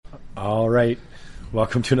All right.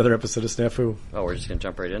 Welcome to another episode of Snafu. Oh, we're just going to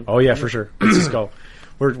jump right in? Oh, yeah, for sure. Let's just go.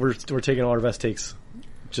 We're taking all our best takes.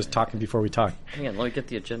 Just talking before we talk. Hang on, let me get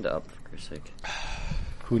the agenda up, for Christ's sake.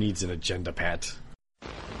 Who needs an agenda, Pat?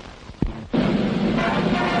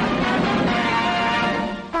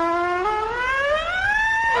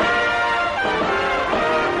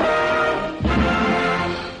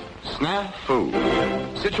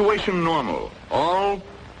 Snafu. Situation normal. All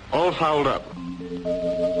fouled up.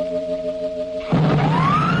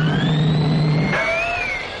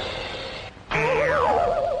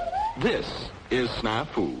 This is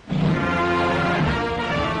Snafu.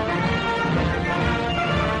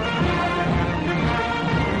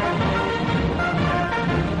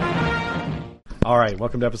 All right,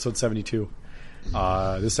 welcome to episode 72.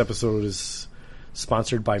 This episode is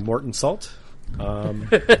sponsored by Morton Salt. Wait,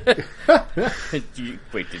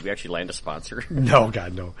 did we actually land a sponsor? No,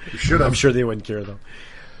 God, no. You should have. I'm sure they wouldn't care, though.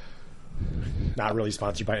 Not really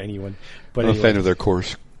sponsored by anyone. But I'm anyway, a fan of their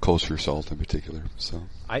kosher salt in particular. So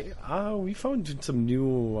we found some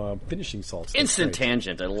new finishing salts. Instant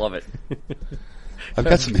tangent, I love it. I've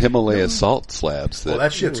got some Himalaya salt slabs that. Well,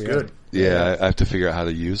 that shit's good. Yeah, I have to figure out how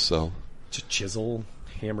to use. So Just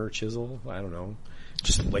hammer chisel. I don't know.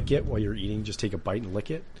 Just lick it while you're eating. Just take a bite and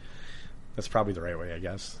lick it. That's probably the right way, I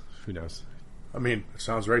guess. Who knows? I mean, it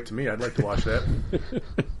sounds right to me. I'd like to watch that.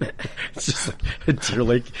 It's just like a deer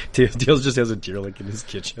lick. Dale just has a deer lick in his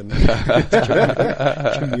kitchen. Deer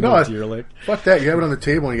lick. Fuck that. You have it on the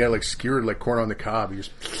table and you got like skewered like corn on the cob. You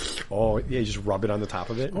just. Oh yeah, you just rub it on the top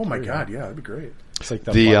of it. Oh my god, yeah, that'd be great. It's like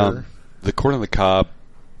the butter. The corn on the cob,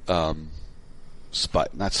 not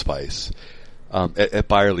spice. At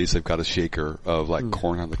Byerly's, they've got a shaker of like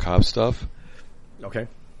corn on the cob stuff. Okay.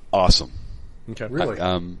 Awesome. Okay. Really?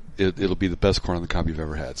 It'll be the best corn on the cob you've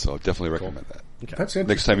ever had. So I definitely recommend that. Okay. That's interesting.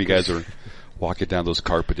 Next time you guys are walking down those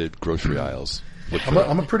carpeted grocery aisles, look for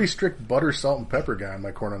I'm a pretty strict butter, salt, and pepper guy on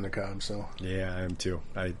my corn on the cob. So Yeah, I am too.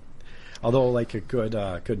 Although like a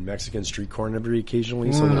good Mexican street corn every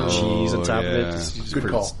occasionally, so a little cheese on top of it. yeah. It's Good pretty,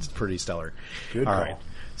 call. it's pretty stellar. Good All call. right.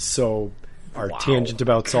 So our tangent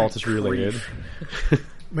about salt is related.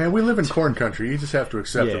 man, we live in corn country. You just have to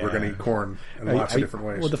accept that Yeah. we're going to eat corn in lots of different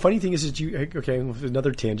ways. Well, the funny thing is that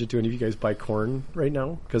another tangent. Do any of you guys buy corn right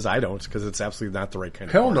now? Because I don't, because it's absolutely not the right kind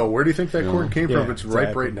of Hell corn. no. Where do you think that corn came Yeah, from? If it's ripe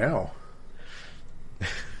exactly. right now.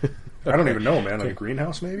 I don't even know, man. Like a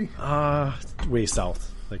greenhouse, maybe. Way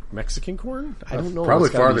south. Like Mexican corn? I don't know. Probably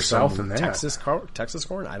It's gotta be farther some south than that. Texas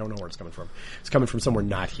corn? I don't know where it's coming from. It's coming from somewhere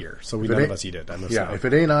not here, so none of us eat it. If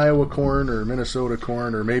it ain't Iowa corn or Minnesota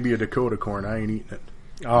corn or maybe a Dakota corn, I ain't eating it.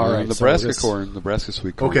 All right, Nebraska so corn, Nebraska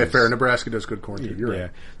sweet corn. Okay, is- fair. Nebraska does good corn too. You're Yeah.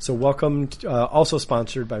 right. So welcome. Also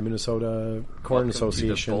sponsored by Minnesota Corn Welcome to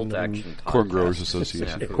the Association. Bolt Action Corn Podcast. Growers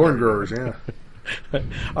Association. Corn growers, yeah.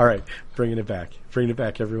 All right, bringing it back,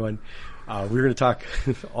 everyone. We're going to talk.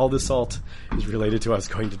 All the salt is related to us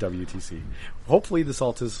going to WTC. Hopefully, the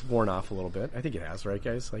salt has worn off a little bit. I think it has, right,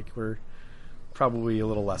 guys? Like we're probably a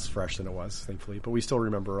little less fresh than it was, thankfully, but we still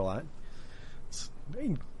remember a lot.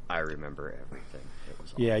 I remember everything. It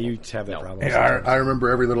was Yeah, awful. you have that No. problem. Yeah, I remember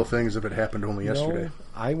every little thing as if it happened only yesterday. No,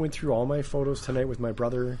 I went through all my photos tonight with my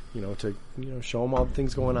brother, to show him all the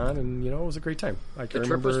things going on, and it was a great time. I can The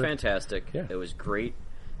trip was remember. fantastic. Yeah. It was great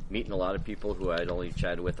meeting a lot of people who I'd only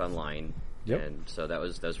chatted with online. Yep. And so that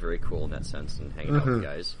was very cool in that sense, and hanging out with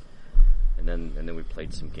guys. And then we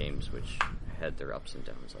played some games which had their ups and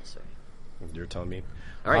downs, I'll say. You're telling me.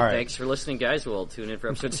 All right, thanks for listening, guys. We'll tune in for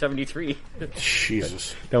episode 73.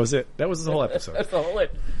 Jesus. That was it. That was the whole episode. That's the whole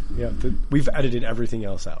it. Yeah, we've edited everything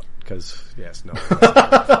else out because no.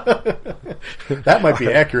 That might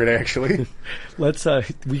be accurate, actually. Let's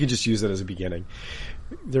we can just use it as a beginning.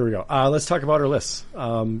 There we go. Let's talk about our lists.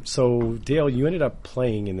 So Dale, you ended up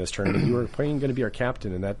playing in this tournament. You were going to be our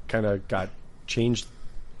captain, and that kind of got changed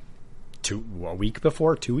a week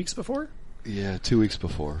before, 2 weeks before. Yeah, 2 weeks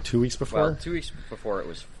before. 2 weeks before. Well, 2 weeks before it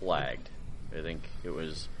was flagged. I think it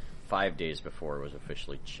was 5 days before it was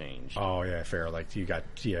officially changed. Oh yeah, fair. Like So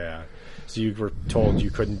you were told you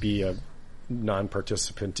couldn't be a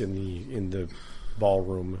non-participant in the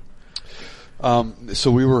ballroom.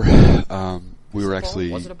 So we were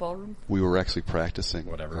actually Was it a ballroom? we were actually practicing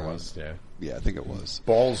Whatever it was. Yeah. Yeah, I think it was.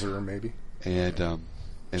 Balls or maybe. And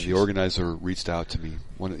the organizer reached out to me.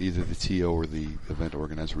 Either the TO or the event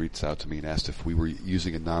organizer reached out to me and asked if we were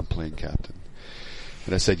using a non-playing captain.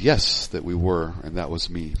 And I said yes, that we were, and that was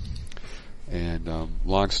me. And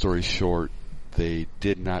long story short, they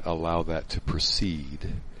did not allow that to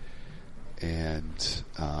proceed. And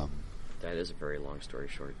That is a very long story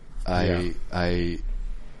short.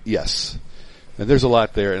 yes. And there's a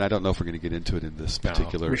lot there, and I don't know if we're going to get into it in this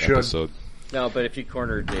particular we should. episode. No, but if you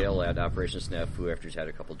corner Dale at Operation Snafu after he's had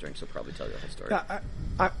a couple drinks, he'll probably tell you the whole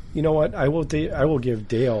story. You know what? I will give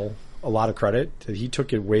Dale a lot of credit. He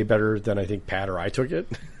took it way better than I think Pat or I took it.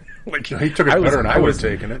 Like he took it better than I would have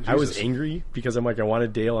taken it. I was Jesus. angry because I'm like, I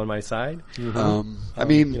wanted Dale on my side. I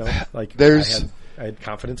mean, You know, like there's... I had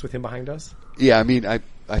confidence with him behind us. Yeah, I mean, I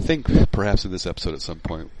think perhaps in this episode at some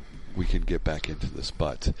point we can get back into this,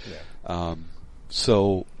 but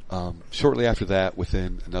shortly after that,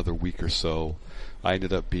 within another week or so, I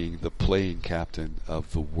ended up being the playing captain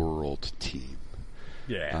of the world team.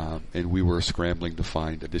 Yeah. And we were scrambling to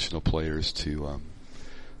find additional players to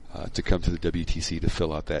come to the WTC to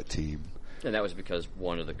fill out that team. And that was because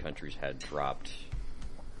one of the countries had dropped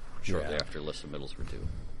shortly after Alyssa Middles were due.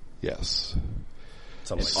 Yes.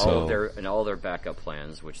 Something like All their backup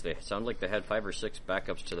plans, which they sound like they had 5 or 6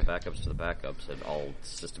 backups to the backups to the backups, had all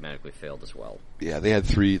systematically failed as well. Yeah, they had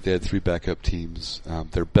three backup teams.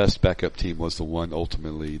 Their best backup team was the one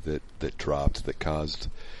ultimately that dropped, that caused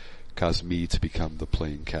me to become the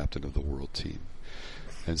playing captain of the world team.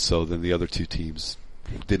 And so then the other 2 teams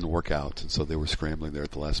didn't work out, and so they were scrambling there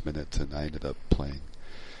at the last minute, and I ended up playing.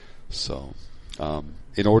 So,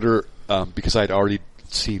 in order, because I'd already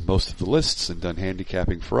seen most of the lists and done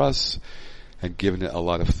handicapping for us and given it a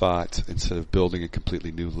lot of thought, instead of building a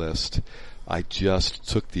completely new list, I just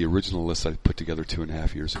took the original list I put together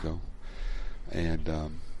 2.5 years ago and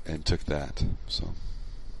took that. So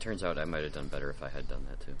Turns out I might have done better if I had done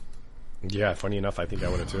that too. Yeah, funny enough, I think I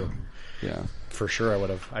would have too. yeah. For sure, I would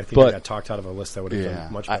have. I think I got talked out of a list that would have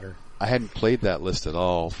done much better. I hadn't played that list at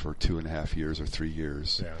all for 2.5 years or 3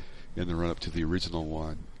 years in the run up to the original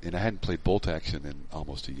one, and I hadn't played Bolt Action in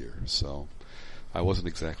almost a year, so I wasn't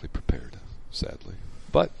exactly prepared, sadly.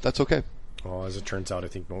 But that's okay. Well, as it turns out, I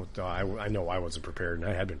think I know I wasn't prepared, and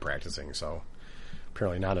I had been practicing, so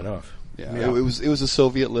apparently not enough. Yeah. It was a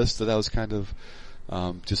Soviet list that I was kind of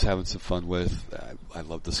just having some fun with. I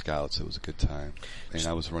loved the Scouts; it was a good time, and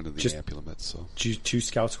I was running the Ampulaments. So 2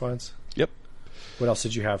 Scout squads. Yep. What else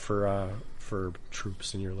did you have for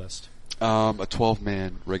troops in your list? A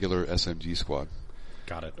 12-man regular SMG squad.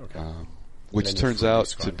 Got it. Okay. Which turns out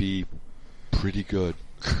to be pretty good.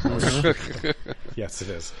 Yes, it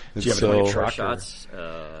is. And Do you have so- any Four truck? shots.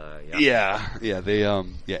 Yeah. They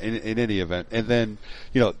in any event, and then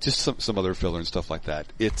just some other filler and stuff like that.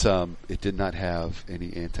 It did not have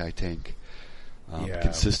any anti-tank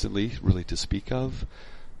consistently, really, to speak of.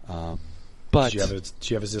 But Did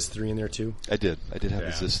you have a ZIS 3 in there too? I did have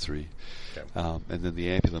a ZIS 3, Okay. and then the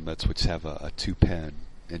Ampulaments, which have a 2-pen,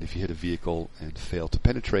 and if you hit a vehicle and fail to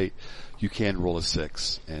penetrate, you can roll a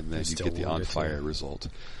 6, and then you still get the wound it, on-fire too. result.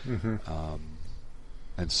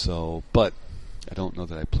 And so, but I don't know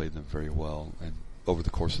that I played them very well. And over the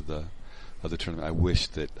course of the tournament, I wish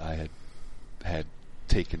that I had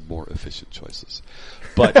taken more efficient choices.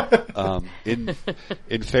 But in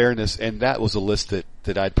fairness, and that was a list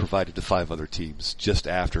that I'd provided to 5 other teams just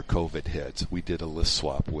after COVID hit. We did a list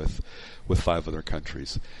swap with 5 other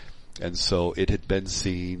countries. And so it had been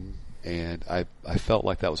seen, and I felt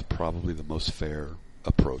like that was probably the most fair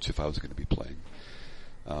approach if I was going to be playing,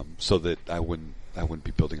 so that I wouldn't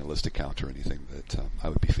be building a list to counter anything that I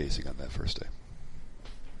would be facing on that first day.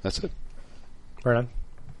 That's it. Right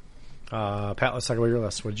on. Pat, let's talk about your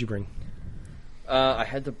list. What did you bring? I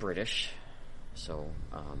had the British, so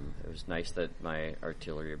it was nice that my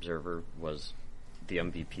artillery observer was the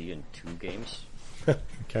MVP in 2 games.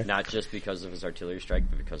 Okay. Not just because of his artillery strike,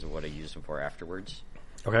 but because of what I used him for afterwards.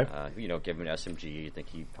 Okay. Give him an SMG. I think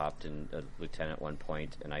he popped in a lieutenant at one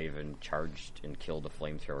point, and I even charged and killed a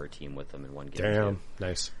flamethrower team with him in one game. Damn. too.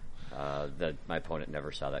 Nice. That my opponent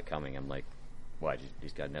never saw that coming. I'm like, what?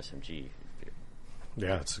 He's got an SMG.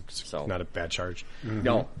 Yeah, it's So- not a bad charge.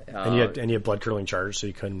 No. And you had blood curdling charge, so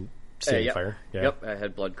you couldn't stay in yep. fire. Yeah. Yep, I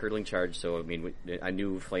had blood curdling charge, so I mean, I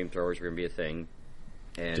knew flamethrowers were going to be a thing,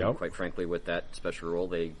 and Yep. quite frankly, with that special rule,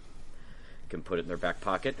 they can put it in their back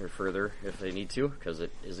pocket or further if they need to, because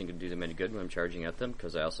it isn't going to do them any good when I'm charging at them.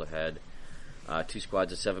 Because I also had 2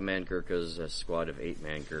 squads of 7-man Gurkhas, a squad of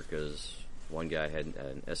 8-man Gurkhas. One guy had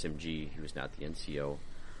an SMG; he was not the NCO.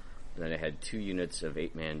 And then I had 2 units of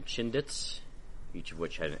 8-man Chindits, each of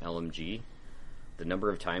which had an LMG. The number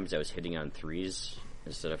of times I was hitting on 3s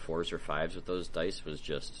instead of 4s or 5s with those dice was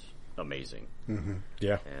just amazing.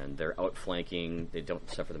 Yeah. And they're outflanking. They don't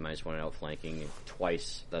suffer the -1 outflanking.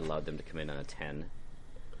 Twice that allowed them to come in on a 10,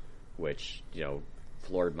 which,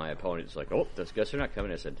 floored my opponent. It's like, oh, those guys are not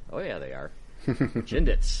coming. I said, oh yeah, they are.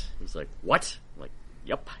 Chindits. He's like, what? I'm like,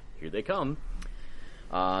 yep, here they come.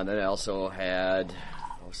 Then I also had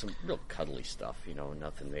some real cuddly stuff,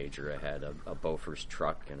 nothing major. I had a Bofors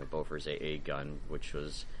truck and a Bofors AA gun, which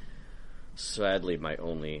was sadly my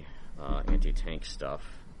only anti-tank stuff.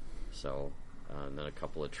 So, and then a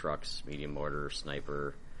couple of trucks, medium mortar,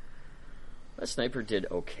 sniper. That sniper did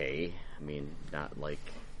okay. I mean, not like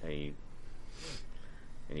any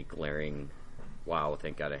glaring, wow,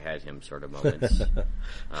 thank God I had him sort of moments.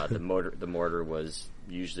 The mortar was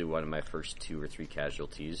usually one of my first 2 or 3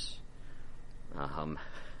 casualties.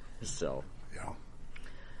 So, Yeah.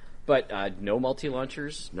 but no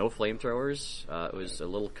multi-launchers, no flamethrowers. It was a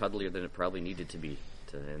little cuddlier than it probably needed to be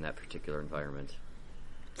in that particular environment.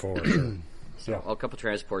 For sure. So A couple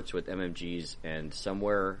transports with MMGs, and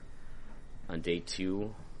somewhere on day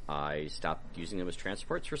 2, I stopped using them as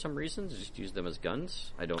transports for some reason. Just used them as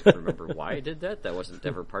guns. I don't remember why I did that. That wasn't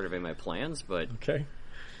ever part of my plans, but Okay.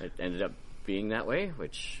 it ended up being that way,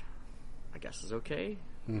 which I guess is okay.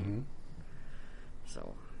 Mm-hmm.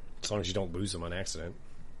 So, As long as you don't lose them on accident.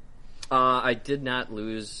 I did not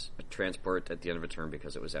lose a transport at the end of a turn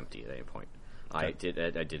because it was empty at any point. I did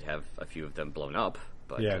have a few of them blown up,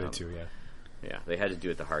 but Yeah, I did too, yeah. Yeah, they had to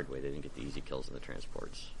do it the hard way. They didn't get the easy kills in the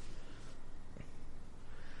transports.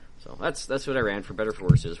 So that's what I ran for better for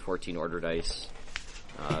worse. Is 14 order dice,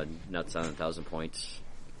 nuts on 1,000 points.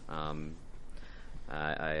 I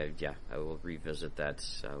will revisit that.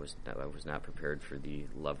 I was not prepared for the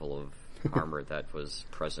level of armor that was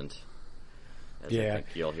present. As Yeah. I think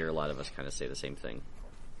you'll hear a lot of us kind of say the same thing.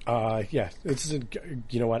 Yeah,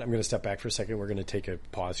 you know what? I'm going to step back for a second. We're going to take a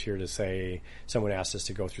pause here to say someone asked us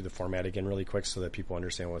to go through the format again really quick so that people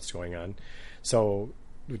understand what's going on. So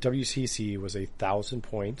WCC was 1,000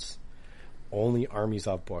 points, only armies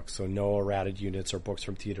of books, so no errated units or books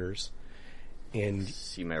from theaters. And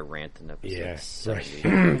See my rant in episode yeah, 70.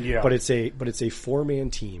 right. Yeah. But it's a 4-man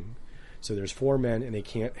team. So there's 4 men, and they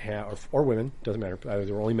can't have or women, doesn't matter.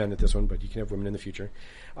 There were only men at this one, but you can have women in the future.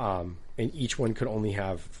 And each one could only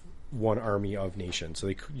have one army of nation,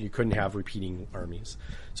 so you couldn't have repeating armies.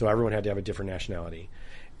 So everyone had to have a different nationality.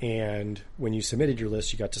 And when you submitted your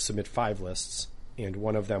list, you got to submit 5 lists, and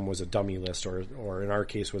one of them was a dummy list, or in our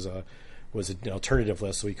case was an alternative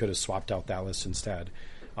list. So we could have swapped out that list instead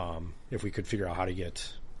if we could figure out how to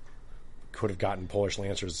could have gotten Polish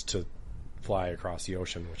Lancers to fly across the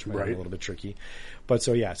ocean, which might be a little bit tricky. But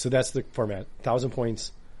so that's the format. 1,000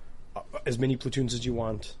 points, as many platoons as you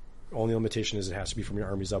want. Only limitation is it has to be from your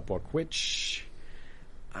Armies Up book, which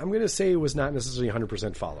I'm going to say was not necessarily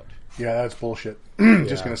 100% followed. Yeah, that's bullshit. I'm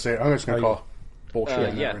just going to call bullshit on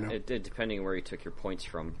that Yeah, right now. depending on where you took your points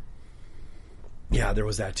from. Yeah, there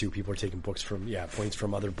was that too. People are taking points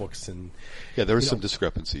from other books, and Yeah, there were some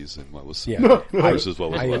discrepancies in what was I, versus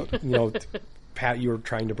what was allowed. Pat, you were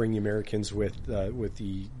trying to bring the Americans with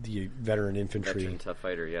the veteran infantry. Veteran tough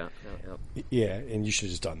fighter, yeah. Yeah, and you should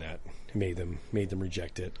have just done that. Made them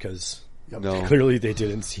reject it because No. clearly they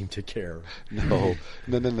didn't seem to care. No.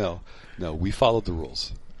 We followed the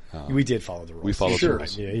rules. We did follow the rules. We followed the Sure,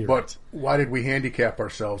 rules. Yeah, you're but right. why did we handicap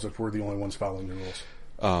ourselves if we're the only ones following the rules?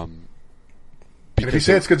 And if you Because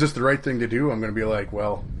say it's because it's the right thing to do, I'm going to be like,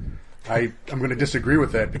 well, I'm going to disagree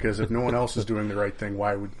with that because if no one else is doing the right thing,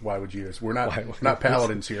 why would you? We're not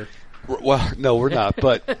paladins here. well, no, we're not.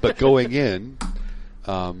 But going in,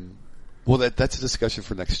 that's a discussion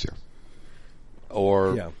for next year,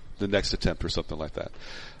 or the next attempt, or something like that.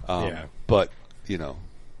 But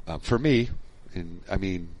for me,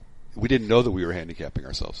 we didn't know that we were handicapping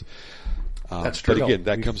ourselves. That's true. But again,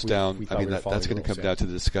 No, that comes down. we thought we were That's following going the to come rules, down to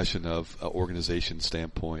the discussion of organization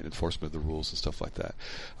standpoint, enforcement of the rules, and stuff like that.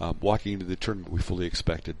 Walking into the tournament, we fully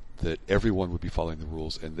expected that everyone would be following the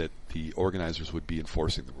rules, and that the organizers would be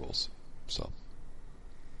enforcing the rules. So,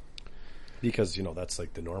 because that's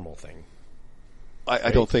like the normal thing.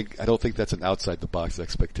 I don't think that's an outside the box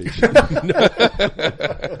expectation.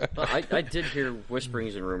 Well, I did hear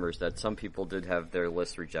whisperings and rumors that some people did have their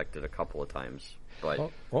list rejected a couple of times,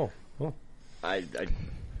 but Oh. I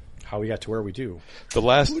How we got to where we do. The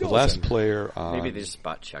last then? player on maybe they just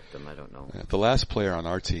spot checked them. I don't know. the last player on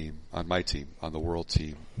our team, on my team, on the world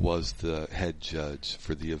team, was the head judge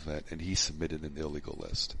for the event, and he submitted an illegal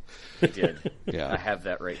list. He did. Yeah. I have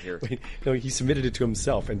that right here. No, he submitted it to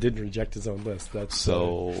himself and didn't reject his own list. That's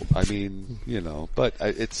So but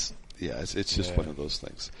it's just one of those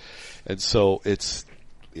things, and so it's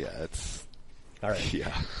all right.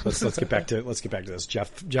 yeah. Let's get back to this.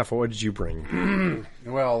 Jeff, what did you bring?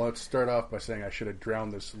 Well, let's start off by saying I should have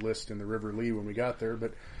drowned this list in the River Lee when we got there,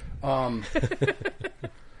 but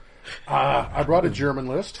I brought a German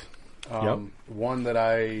list. One that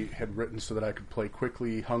I had written so that I could play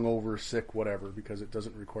quickly, hungover, sick, whatever, because it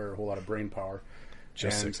doesn't require a whole lot of brain power.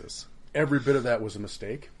 Just And sixes. every bit of that was a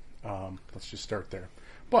mistake. Let's just start there.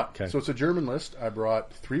 But, so it's a German list. I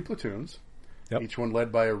brought 3 platoons, each one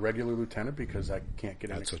led by a regular lieutenant because I can't get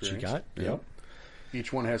That's inexperienced. what you got. Yep.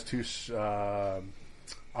 Each one has 2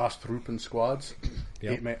 Ostruppen squads.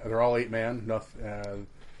 Yep. They're all 8-man.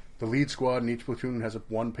 The lead squad in each platoon has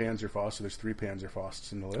 1 Panzerfaust, so there's 3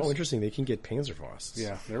 Panzerfausts in the list. Oh, interesting. They can get Panzerfausts.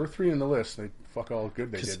 Yeah, there were 3 in the list. They fuck all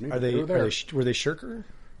good they did me. Were they Shirker?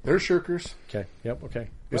 They're Shirkers. Okay. Yep. Okay.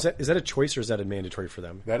 Yep. Is that a choice or is that a mandatory for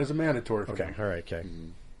them? That is a mandatory for them. Okay. All right. Okay.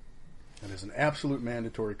 That is an absolute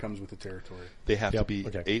mandatory. Comes with the territory. They have to Yep, be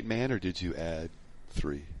okay. 8-man, or did you add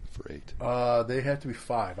 3 for 8? They had to be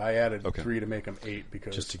 5. I added Okay. 3 to make them 8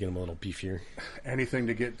 because Just to get them a little beefier. anything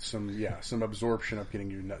to get some absorption of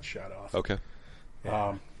getting your nuts shot off. Okay.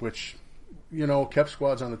 Which, kept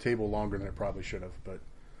squads on the table longer than it probably should have. But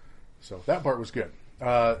so that part was good.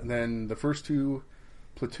 Then the first 2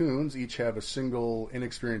 platoons each have a single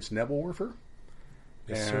inexperienced Nebelwerfer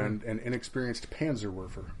and an inexperienced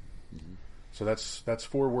Panzerwerfer. So that's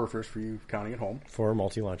 4 Werfers for you counting at home. 4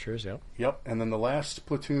 multi-launchers, yeah. Yep. And then the last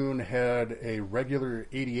platoon had a regular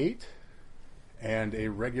 88 and a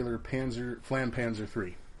regular Flam Panzer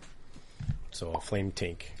 3. So a flame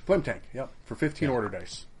tank. Flame tank, yep. For 15 order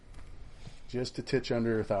dice. Just a titch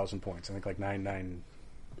under 1,000 points. I think like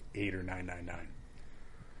 998 or 999.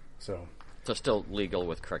 So still legal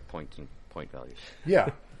with correct point values.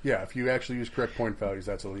 Yeah. If you actually use correct point values,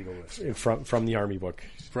 that's a legal list. From the Army book.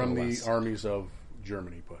 From the Armies of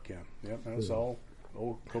Germany book, yeah. Yep, that's all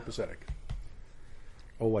copacetic.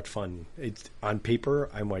 Oh, what fun. It's on paper,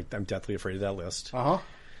 I'm deathly afraid of that list. Uh-huh.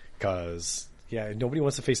 Because, nobody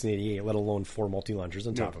wants to face an 88, let alone 4 multi-launchers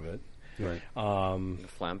on top of it. Right. The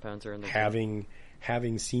Flam Panzer in the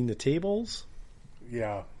Having seen the tables,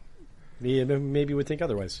 yeah, maybe would think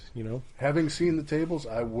otherwise, Having seen the tables,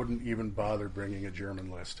 I wouldn't even bother bringing a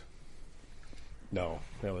German list. No,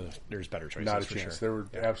 there's better choices. Not a for chance. Sure. There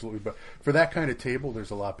were absolutely, but for that kind of table,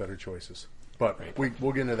 there's a lot better choices. But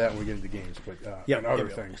we'll get into that when we get into games, but and other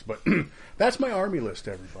things. But that's my Army list,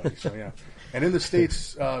 everybody. So yeah, and in the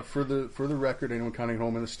States, for the record, anyone counting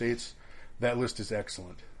home in the States, that list is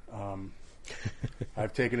excellent.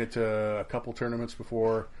 I've taken it to a couple tournaments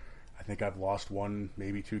before. I think I've lost 1,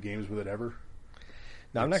 maybe 2 games with it ever.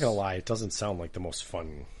 Now, I'm not going to lie; it doesn't sound like the most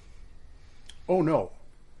fun. Oh no.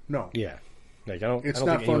 Yeah, like I don't. It's I don't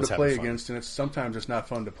not think fun anyone's to play having fun. against, and sometimes it's not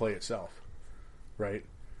fun to play itself. Right?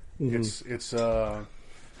 Mm-hmm.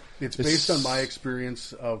 It's based on my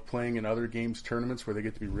experience of playing in other games tournaments where they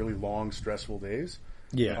get to be really long, stressful days.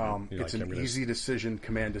 Yeah, it's an easy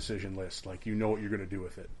command decision list. Like you know what you're going to do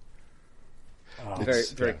with it.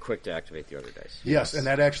 Very quick to activate the order dice. Yes, and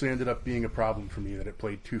that actually ended up being a problem for me that it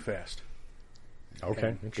played too fast. Okay,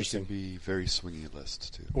 It interesting. can be very swingy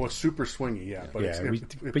lists too. Well, it's super swingy, yeah. But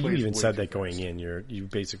but you even said that going in. You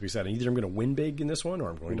basically said either I'm going to win big in this one or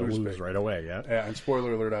I'm going to lose big right away. Yeah. Yeah, and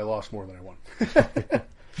spoiler alert, I lost more than I won.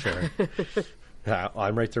 Fair.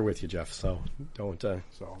 I'm right there with you, Jeff. So don't.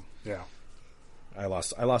 So yeah, I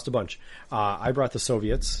lost a bunch. I brought the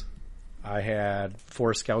Soviets. I had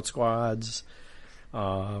 4 scout squads,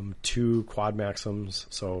 2 quad maxims,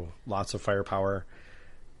 so lots of firepower.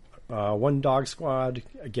 1 dog squad,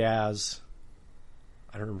 a Gaz.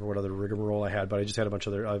 I don't remember what other rigmarole I had, but I just had a bunch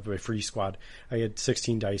of a free squad. I had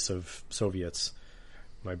 16 dice of Soviets.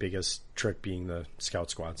 My biggest trick being the scout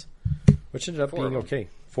squads, which ended up being okay.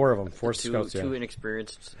 4 of them, 4 scouts. Two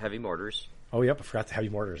inexperienced heavy mortars. Oh, yep, I forgot the heavy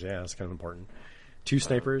mortars. Yeah, that's kind of important. 2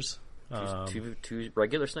 snipers. Two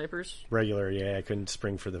regular snipers. Regular, yeah. I couldn't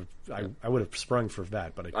spring for the. I would have sprung for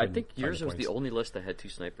that, but I couldn't. I think yours was the only list that had 2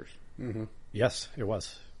 snipers. Mm-hmm. Yes, it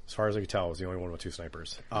was. As far as I could tell, it was the only one with 2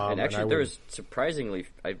 snipers. And actually, there was surprisingly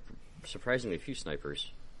few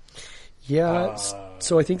snipers. Yeah,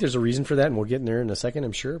 so I think there's a reason for that, and we'll get in there in a second,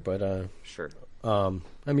 I'm sure. But Sure.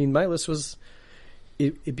 I mean, my list was.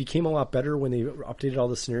 It became a lot better when they updated all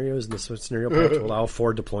the scenarios and the scenario pack to allow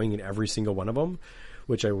for deploying in every single one of them,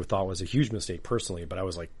 which I thought was a huge mistake personally. But I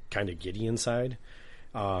was like kind of giddy inside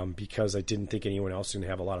because I didn't think anyone else was going to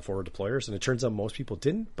have a lot of forward deployers, and it turns out most people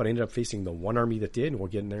didn't. But I ended up facing the one army that did, and we'll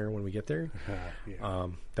get in there when we get there. Yeah.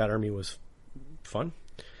 That army was fun.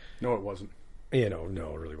 No, it wasn't. Yeah, no,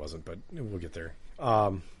 it really wasn't. But we'll get there.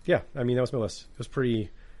 Yeah, I mean that was my list. It was pretty.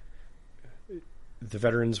 The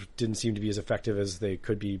veterans didn't seem to be as effective as they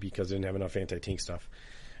could be because they didn't have enough anti-tank stuff.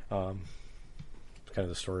 Kind of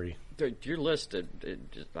the story. Your list,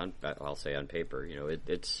 I'll say on paper,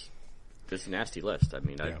 it's a nasty list. I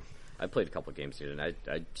mean, I played a couple of games here, and I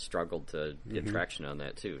struggled to get traction on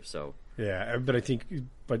that too. So yeah, but I think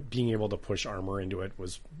being able to push armor into it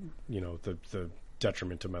was, the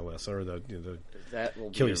detriment to my list, or the That will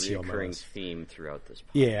be Achilles a heel of my recurring list. theme throughout this podcast.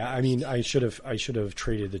 Yeah, I mean, I should have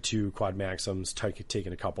traded the 2 Quad Maxims,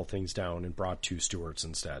 taken a couple things down, and brought 2 Stewarts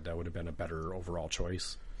instead. That would have been a better overall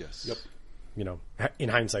choice. Yes. Yep. You know, in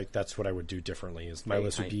hindsight, that's what I would do differently. Is my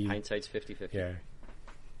list would be Hindsight's 50-50. yeah.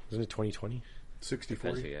 Isn't it 2020? 60-40.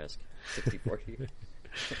 Depends who you ask. 60-40.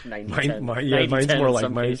 90-10. Mine's 90-10 more in like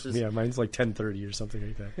some mine's cases. mine's like 10-30 or something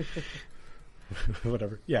like that.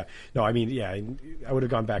 Whatever. Yeah. No, I mean, yeah, I would have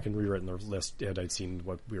gone back and rewritten the list had I seen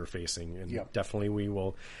what we were facing, and Yep. definitely we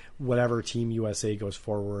will. Whatever Team USA goes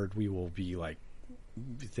forward, we will be like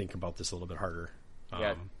think about this a little bit harder.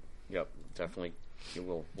 Yeah. Yep. Definitely.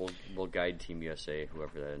 We'll guide Team USA,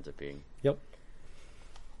 whoever that ends up being. Yep.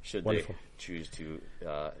 Should Wonderful. they choose to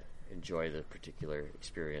enjoy the particular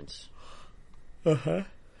experience. All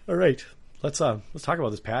right. Let's talk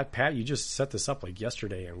about this, Pat. Pat, you just set this up like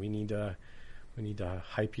yesterday, and we need to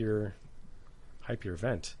hype your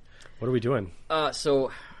event. What are we doing?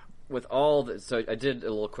 So with all so I did a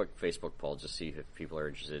little quick Facebook poll just to see if people are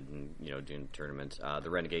interested in doing a tournament. The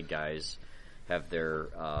Renegade guys have their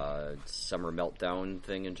summer meltdown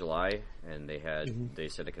thing in July, and they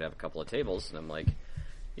said they could have a couple of tables, and I'm like,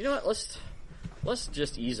 you know what, let's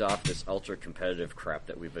just ease off this ultra competitive crap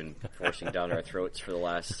that we've been forcing down our throats for the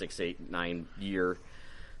last 6, 8, 9 year,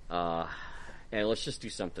 and let's just do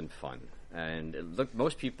something fun. And look,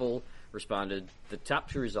 most people responded. The top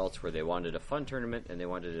 2 results were they wanted a fun tournament and they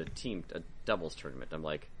wanted a doubles tournament. I'm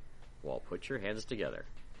like, well, put your hands together.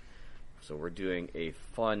 So we're doing a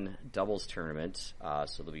fun doubles tournament. So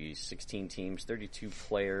there'll be 16 teams, 32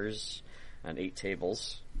 players, and 8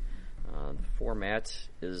 tables. The format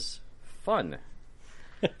is fun.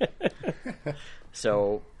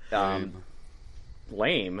 So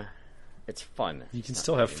lame. It's fun. You can It's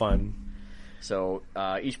still not have lame. fun. So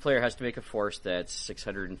each player has to make a force that's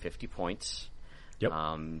 650 points. Yep.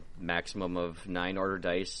 Maximum of 9 order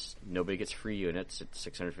dice. Nobody gets free units at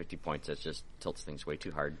 650 points. That just tilts things way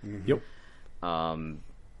too hard. Yep.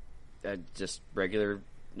 Just regular,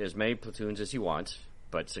 as many platoons as you want,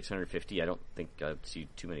 but 650. I don't think I see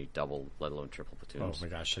too many double, let alone triple Oh platoons. my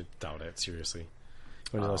gosh, I doubt it. Seriously.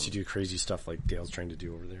 Unless you do crazy stuff like Dale's trying to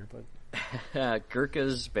do over there, but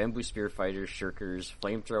Gurkhas, bamboo spear fighters, shirkers,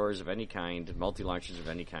 flamethrowers of any kind, multi-launchers of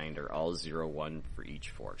any kind are all 0-1 for each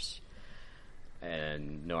force.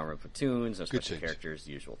 And no armored platoons, no special change. characters,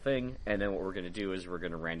 the usual thing. And then what we're going to do is we're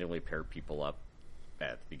going to randomly pair people up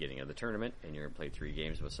at the beginning of the tournament, and you're going to play 3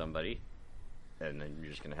 games with somebody, and then you're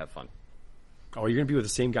just going to have fun. oh, you're gonna be with the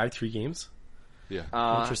same guy 3 games? Yeah.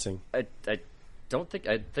 Interesting. I don't think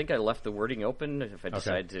I left the wording open if I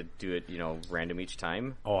decide to do it, random each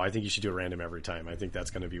time. Oh, I think you should do a random every time. I think that's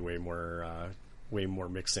going to be way more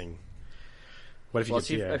mixing. What if you Well, get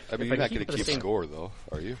see, yeah? if I mean, I you're not keep going to the keep same- score, though,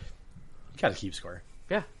 are you? You got to keep score.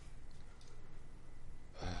 Yeah.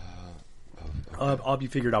 I'll be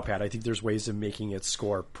figured out, Pat. I think there's ways of making it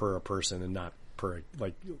score per a person and not per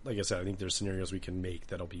like I said. I think there's scenarios we can make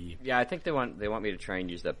that'll be. Yeah, I think they want me to try and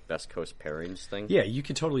use that best coast pairings thing. Yeah, you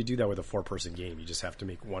can totally do that with a 4-person game. You just have to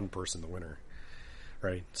make one person the winner,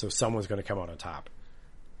 right? So someone's going to come out on top.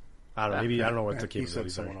 I don't know. Maybe I don't know what the He said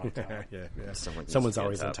capabilities are. someone on top. yeah. Someone needs Someone's to be on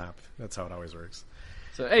always on top. top. That's how it always works.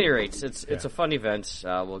 So, at any rate, it's Yeah. a fun event.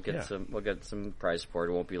 We'll get Yeah. some prize support.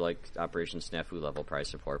 It won't be like Operation Snafu level prize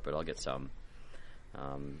support, but I'll get some.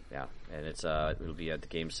 And it'll be at the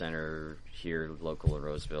Game Center here, local in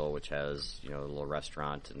Roseville, which has a little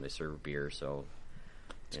restaurant and they serve beer. So,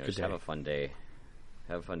 good just day. have a fun day.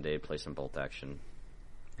 Have a fun day. Play some bolt action.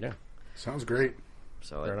 Yeah, Sounds great.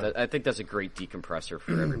 So Fair enough. I think that's a great decompressor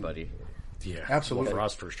for everybody. yeah, Absolutely. Well, for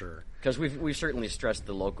us for sure. Because we've certainly stressed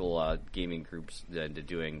the local gaming groups into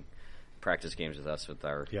doing practice games with us with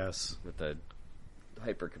the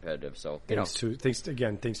hyper competitive. So Thanks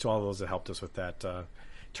to all those that helped us with that.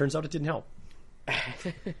 Turns out it didn't help.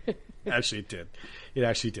 Actually, it did. It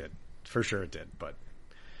actually did. For sure, it did. But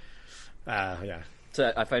yeah.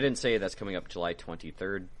 So if I didn't say, that's coming up July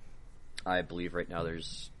 23rd. I believe right now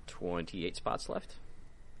there's 28 spots left.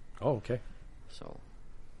 Oh, okay. So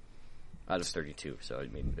out of 32. So I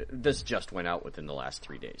mean, this just went out within the last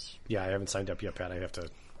 3 days. Yeah, I haven't signed up yet, Pat. I have to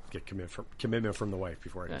get commitment from the wife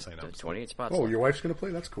before I can sign up. 28 spots. Oh, left. your wife's going to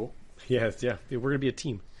play? That's cool. Yeah. We're going to be a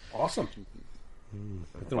team. Awesome. I don't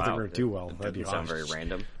think Wow, we're going to do well. That That'd be doesn't sound awesome. very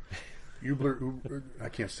random. Uber, I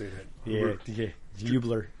can't say that. Yeah.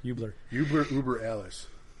 Ubler. Uber Alice.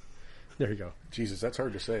 There you go. Jesus, that's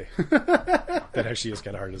hard to say. That actually is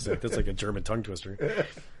kind of hard to say. That's like a German tongue twister.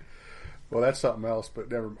 Well, that's something else, but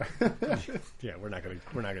never mind. Yeah, we're not going to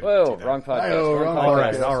Whoa, do that. wrong podcast. I know, wrong All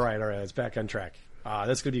podcast. right. It's back on track.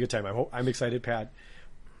 That's going to be a good time. I'm excited, Pat.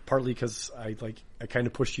 partly because I kind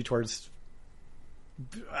of pushed you towards.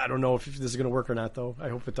 I don't know if this is going to work or not, though. I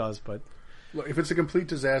hope it does, but Look, if it's a complete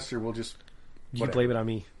disaster, we'll just you blame it on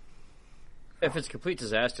me. If it's a complete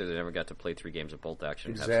disaster, they never got to play 3 games of Bolt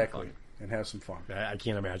Action. exactly And have some fun. and have some fun. I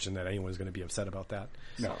can't imagine that anyone's going to be upset about that.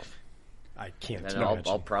 No, I can't. And imagine.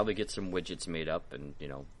 I'll probably get some widgets made up, and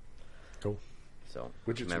Cool. so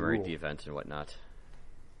Widgets commemorate rule. the event and whatnot.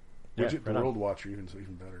 Yeah, Widget right the on. World Watcher even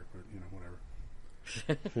better, but whatever.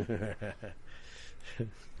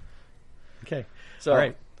 Okay. So, all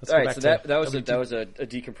right. Let's go back so to that was WT. that was a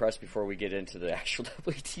decompress before we get into the actual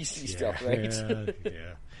WTC stuff, right?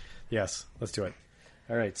 Yeah. Yes. Let's do it.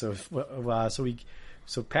 All right. So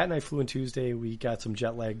Pat and I flew in Tuesday. We got some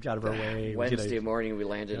jet lag out of our way. Wednesday morning, we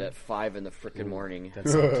landed at 5 in the frickin' morning. That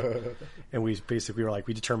sucked. And we basically were like,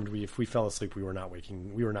 we determined if we fell asleep, we were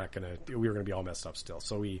gonna be all messed up still.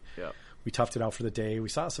 So we toughed it out for the day. We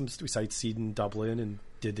sightseed in Dublin and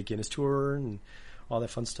did the Guinness tour and all that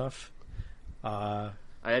fun stuff.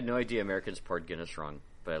 I had no idea Americans poured Guinness wrong,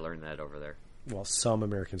 but I learned that over there. Well, some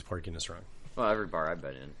Americans pour Guinness wrong. Well, every bar I've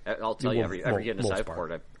been in, I'll tell you, every Guinness most I've bar.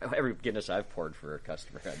 poured, every Guinness I've poured for a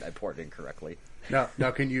customer, I poured incorrectly. Now,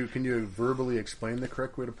 can you verbally explain the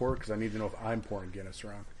correct way to pour it? Because I need to know if I'm pouring Guinness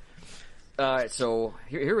wrong. So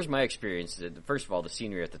here was my experience. First of all, the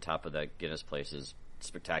scenery at the top of that Guinness place is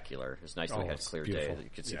spectacular. It's nice that we had a it's clear beautiful. day that you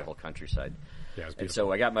could see Yeah. the whole countryside. Yeah, it's And beautiful.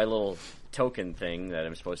 so I got my little token thing that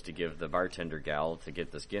I'm supposed to give the bartender gal to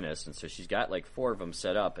get this Guinness, and so she's got like 4 of them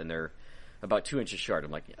set up, and they're about 2 inches short. I'm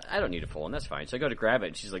like, I don't need a full one, that's fine. So I go to grab it,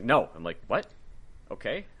 and she's like, no. I'm like, what?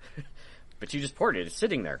 Okay. But you just poured it. It's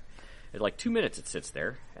sitting there. In like 2 minutes it sits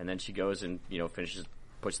there, and then she goes and, finishes,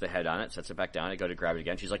 puts the head on it, sets it back down. I go to grab it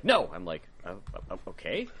again. She's like, no. I'm like,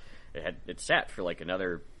 okay. It sat for like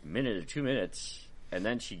another minute or 2 minutes, and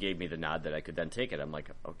then she gave me the nod that I could then take it. I'm like,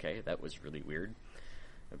 okay, that was really weird.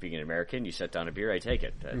 Being an American, you set down a beer, I take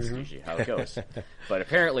it. That's usually how it goes. But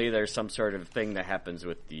apparently there's some sort of thing that happens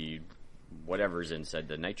with the whatever's inside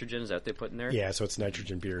the nitrogen. Is that what they put in there? Yeah, so it's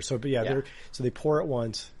nitrogen beer. So, but yeah, so they pour it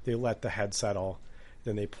once, they let the head settle,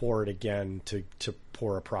 then they pour it again to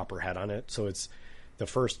pour a proper head on it. So it's the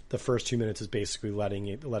first 2 minutes is basically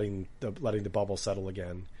letting the bubble settle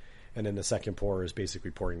again, and then the second pour is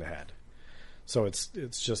basically pouring the head. So it's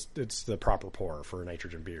the proper pour for a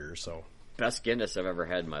nitrogen beer. So Best Guinness I've ever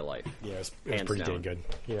had in my life. yeah, it was Hands pretty down. dang good.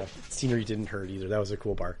 Yeah, scenery didn't hurt either. That was a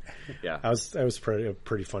cool bar. Yeah. That was a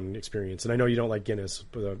pretty fun experience. And I know you don't like Guinness,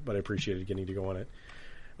 but I appreciated getting to go on it.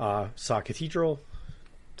 Saw Cathedral,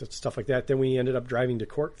 stuff like that. Then we ended up driving to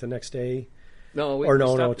Cork the next day. No, we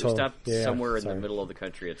stopped somewhere in the middle of the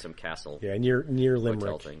country at some castle. Yeah, near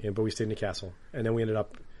Limerick. thing. Yeah, but we stayed in the castle, and then we ended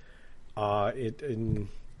up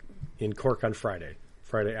in Cork on Friday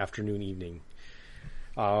afternoon, evening.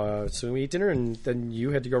 So we ate dinner, and then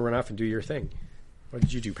you had to go run off and do your thing. What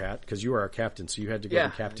did you do, Pat? Because you were our captain, so you had to go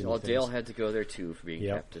and captain. Well, things. Dale had to go there too for being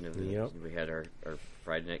Yep. captain of the. Yep. We had our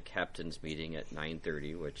Friday night captains meeting at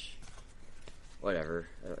 9:30, which, whatever,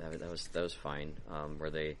 that was fine. Where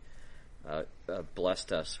they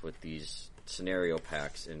blessed us with these scenario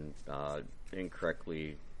packs and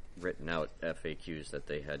incorrectly written out FAQs that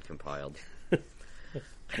they had compiled.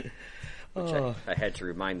 Which I had to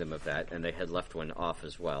remind them of that, and they had left one off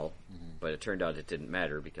as well. Mm-hmm. But it turned out it didn't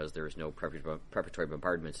matter because there was no preparatory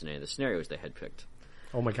bombardments in any of the scenarios they had picked.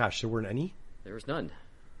 Oh my gosh, there weren't any? There was none.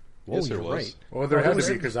 Whoa, Yes, there you're was. right. Well, there had was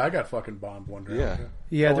to be because I got fucking bombed one round. Yeah.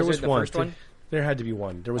 Yeah, Oh, there was was it the one. first one? There had to be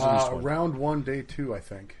one. There was at least one. Round 1, day 2, I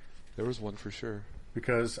think, There was one for sure.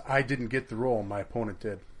 because I didn't get the roll, my opponent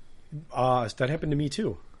did. That happened to me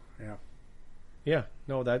too. Yeah. Yeah,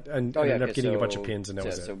 no, that and I ended up getting a bunch of pins, and that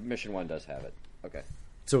was it. So mission 1 does have it. Okay.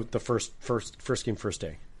 So the first game, first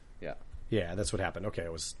day. Yeah. Yeah, that's what happened. Okay,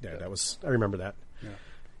 it was that was. I remember that. Yeah.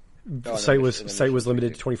 Oh, Site and was then site was mission limited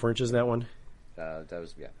 2. to 24 inches in that one. That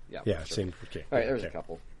was yeah. Yeah, sure. same. Okay, All right, there was okay. a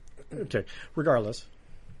couple. Okay, regardless,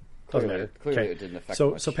 doesn't Clearly, matter. clearly Okay. it didn't affect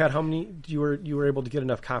So much. so Pat, how many you were able to get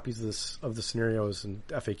enough copies of the scenarios and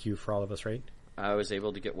FAQ for all of us, right? I was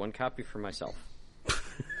able to get 1 copy for myself.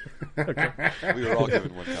 We were all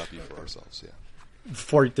given one copy for ourselves. Yeah.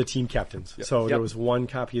 For the team captains. Yep. So there Yep. was 1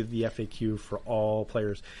 copy of the FAQ for all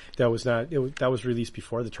players. That was not that was released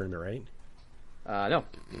before the tournament, right? No,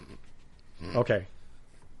 Okay.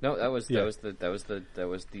 no, that was Yeah.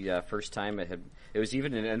 the first time it had. It was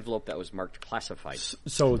even an envelope that was marked classified.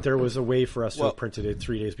 So there was a way for us to Well- have printed it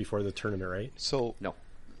 3 days before the tournament, right? So No,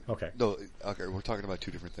 Okay. No, okay, we're talking about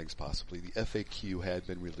two different things possibly. The FAQ had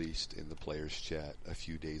been released in the players' chat a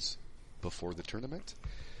few days before the tournament,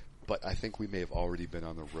 but I think we may have already been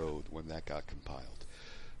on the road when that got compiled.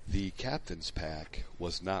 The captain's pack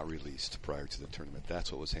was not released prior to the tournament.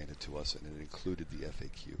 That's what was handed to us, and it included the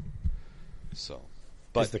FAQ. So,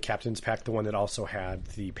 but is the captain's pack the one that also had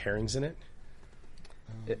the pairings in it?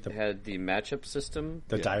 It had the matchup system.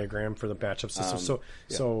 The diagram for the matchup system.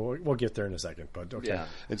 So we'll get there in a second, but okay. Yeah.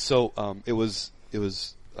 And so it was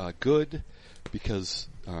good because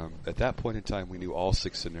at that point in time we knew all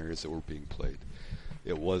 6 scenarios that were being played.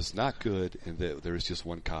 It was not good in that there was just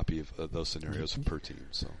one copy of those scenarios per team.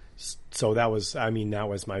 So that was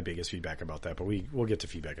my biggest feedback about that. But we'll get to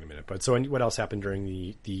feedback in a minute. But so what else happened during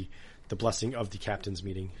the blessing of the captain's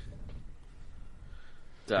meeting?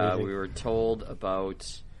 We were told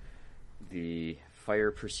about the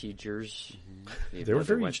fire procedures. Mm-hmm.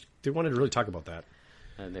 They wanted to really talk about that.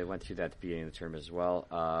 And they went through that at the beginning of the term as well.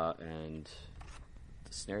 And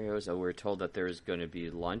the scenarios, we were told that there was going to be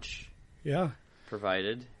lunch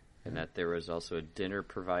provided, and that there was also a dinner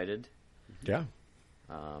provided. Yeah.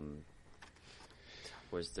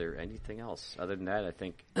 Was there anything else? Other than that, I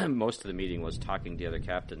think most of the meeting was talking to the other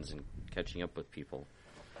captains and catching up with people.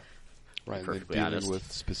 Right, and Perfectly dealing honest.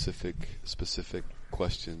 with specific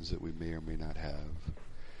questions that we may or may not have.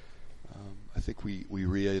 I think we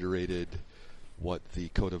reiterated what the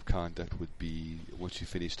code of conduct would be once you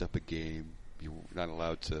finished up a game. You're not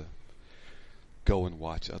allowed to go and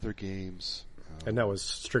watch other games. And that was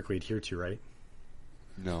strictly adhered to, right?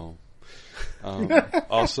 No.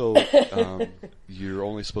 Also, you're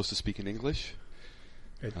only supposed to speak in English.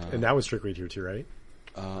 And that was strictly adhered to, right?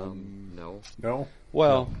 No.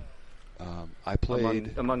 Well, I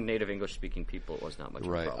played among native English-speaking people. It was not much of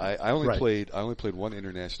a problem. I only played one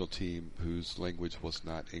international team whose language was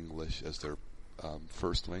not English as their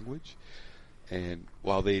first language, and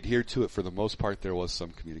while they adhered to it for the most part, there was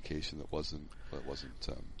some communication that wasn't.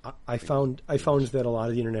 I found that a lot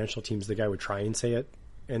of the international teams, the guy would try and say it,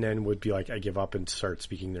 and then would be like, "I give up," and start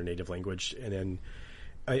speaking their native language, and then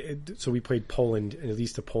so we played Poland, and at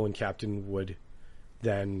least the Poland captain would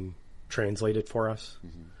then translate it for us.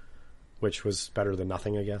 Mm-hmm. Which was better than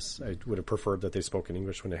nothing, I guess. I would have preferred that they spoke in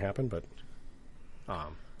English when it happened, but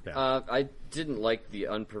I didn't like the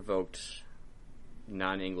unprovoked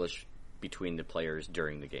non-English between the players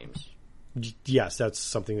during the games. Yes, that's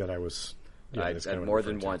something that I was... I more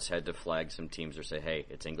than once had to flag some teams or say, hey,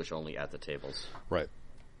 it's English only at the tables. Right.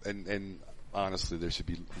 And honestly, there should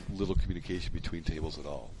be little communication between tables at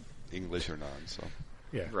all, English or non, so...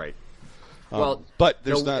 Yeah. Right. Well, but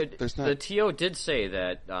there's not. The TO did say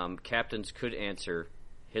that captains could answer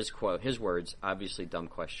his words, obviously dumb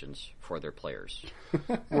questions for their players.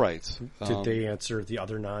 Right. Did they answer the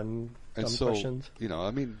other non-dumb questions?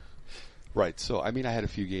 Right. So, I had a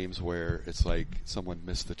few games where it's like someone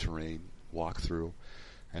missed the terrain walkthrough,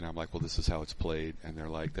 and I'm like, well, this is how it's played, and they're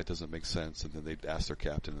like, that doesn't make sense, and then they'd ask their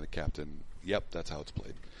captain, and the captain, yep, that's how it's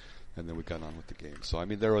played. And then we got on with the game. So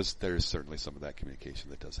there is certainly some of that communication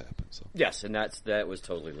that does happen. So yes, and that was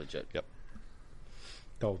totally legit. Yep.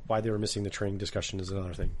 Though why they were missing the training discussion is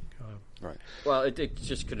another thing. Right. Well, it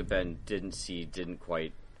just could have been didn't see, didn't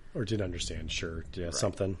quite, or didn't understand. Sure, yeah, right.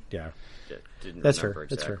 Something. Yeah, didn't that's remember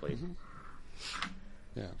fair. exactly. That's fair.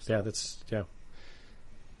 Mm-hmm. Yeah. So. Yeah. That's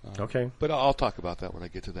okay. But I'll talk about that when I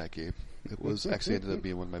get to that game. It was actually ended up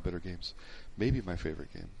being one of my better games, maybe my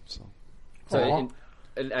favorite game. So.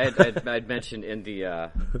 I'd mentioned in the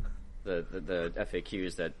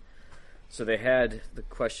FAQs that so they had the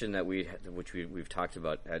question that we've talked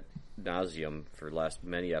about ad nauseum for the last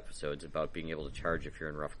many episodes about being able to charge if you're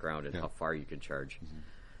in rough ground and how far you can charge,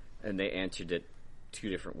 and they answered it 2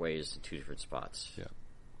 different ways in 2 different spots. Yeah.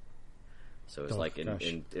 So it's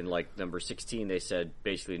in like number 16 they said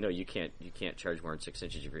basically no, you can't charge more than 6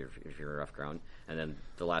 inches if you're in rough ground, and then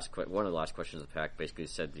one of the last questions of the pack basically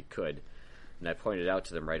said you could. And I pointed out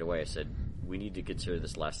to them right away, I said, we need to consider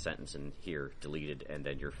this last sentence in here deleted, and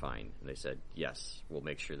then you're fine. And they said, yes, we'll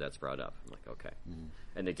make sure that's brought up. I'm like, okay. Mm-hmm.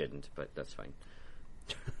 And they didn't, but that's fine.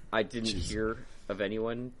 I didn't hear of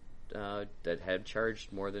anyone that had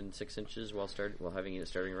charged more than 6 inches while having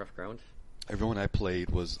starting rough ground. Everyone I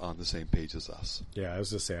played was on the same page as us. Yeah, I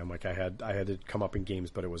was just saying, like I had to come up in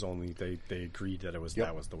games, but it was only they agreed that that was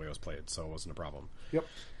the way it was played, so it wasn't a problem. Yep.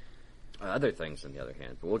 Other things, on the other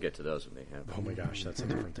hand, but we'll get to those when they happen. Oh my gosh, that's a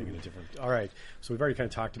different thing. All right, so we've already kind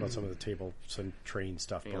of talked about some of the table, some train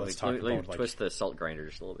stuff, but let's talk about twist the salt grinder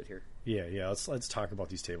just a little bit here. Yeah. Let's talk about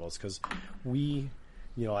these tables because we,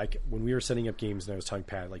 like when we were setting up games, and I was telling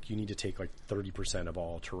Pat, like you need to take like 30% of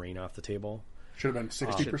all terrain off the table. Should have been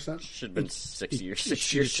 60%. Should have been 60 or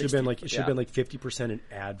 60. It should have been like 50% and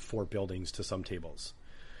add 4 buildings to some tables.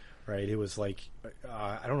 Right, it was like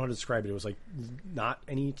I don't know how to describe it. It was like not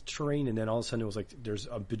any terrain, and then all of a sudden it was like there's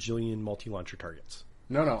a bajillion multi-launcher targets.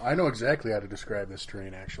 No, I know exactly how to describe this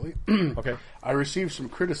terrain, actually. Okay. I received some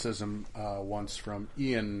criticism once from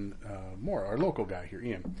Ian Moore, our local guy here,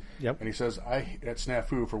 Ian. Yep. And he says, at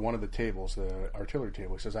Snafu for one of the tables, the artillery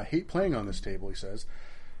table, he says, I hate playing on this table, he says,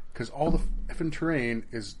 because all the effing terrain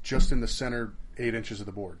is just in the center 8 inches of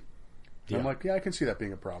the board. And I'm like, yeah, I can see that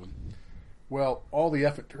being a problem. Well, all the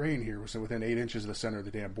effing terrain here was within 8 inches of the center of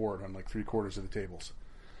the damn board on like 3/4 of the tables.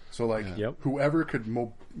 So like whoever could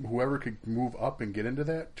move up and get into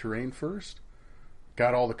that terrain first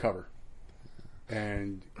got all the cover,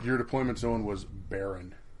 and your deployment zone was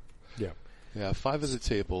barren. Yeah, 5 of the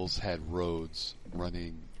tables had roads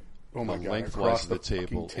running lengthwise across of the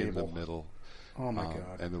table. in the middle. Oh my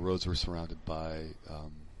god! And the roads were surrounded by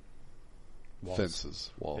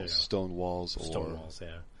fences, walls, stone walls,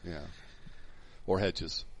 or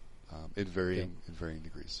hedges, in varying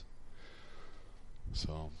degrees.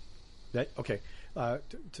 So that okay. I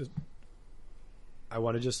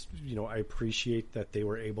want to just I appreciate that they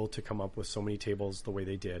were able to come up with so many tables the way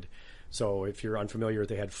they did. So if you're unfamiliar,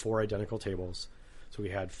 they had 4 identical tables. So we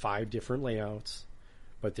had 5 different layouts,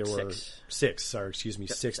 but there were 6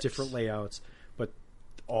 different layouts. But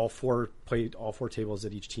all four tables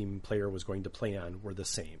that each team player was going to play on were the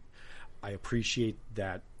same. I appreciate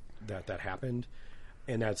that happened,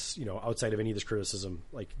 and that's outside of any of this criticism.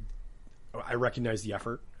 Like, I recognize the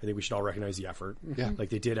effort. I think we should all recognize the effort. Yeah, like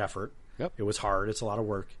they did effort. Yep. It was hard. It's a lot of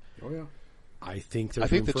work. Oh yeah. I think the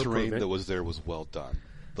terrain that was there was well done.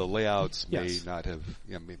 The layouts may not have,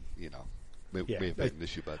 may have been an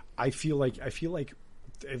issue, but I feel like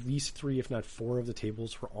at least 3, if not 4, of the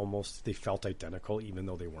tables were they felt identical, even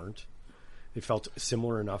though they weren't. They felt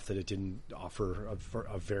similar enough that it didn't offer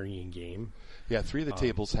a varying game. Yeah, 3 of the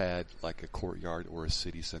tables had like a courtyard or a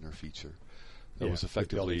city center feature. It was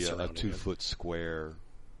effectively a 2-foot square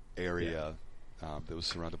area that was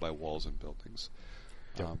surrounded by walls and buildings.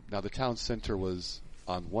 Now the town center was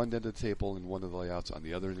on one end of the table in one of the layouts, on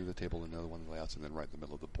the other end of the table in another one of the layouts, and then right in the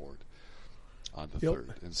middle of the board on the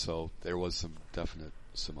third. And so there was some definite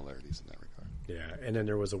similarities in that regard. Yeah, and then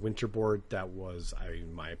there was a winter board that was,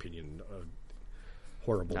 in my opinion, a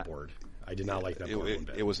horrible board. I did not like that board one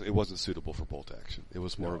bit. It wasn't suitable for bolt action. It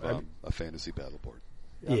was more of a fantasy battle board.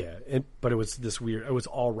 Yeah, but it was this weird. It was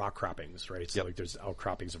all rock croppings, right? So like there's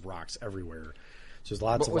outcroppings of rocks everywhere. So there's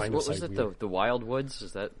lots of line of sight. What was it? The Wild Woods?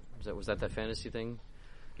 Was that fantasy thing?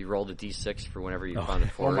 You rolled a d6 for whenever you found a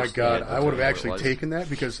forest. Oh my god! I would have actually taken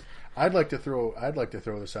that, because I'd like to throw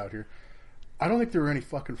this out here. I don't think there were any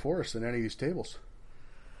fucking forests in any of these tables.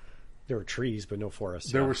 There were trees, but no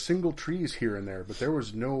forests. There were single trees here and there, but there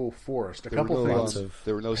was no forest. There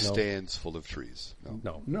were no stands full of trees.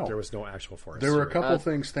 No. There was no actual forest. There were a couple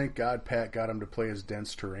things. Thank God Pat got him to play as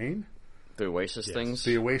dense terrain. The Oasis things?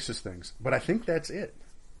 The Oasis things. But I think that's it.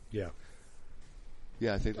 Yeah.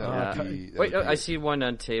 Yeah, I think that would be... Wait, I see one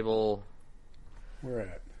on table... Where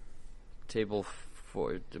at? Table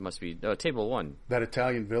 4. It must be... table 1. That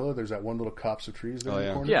Italian villa? There's that one little copse of trees there in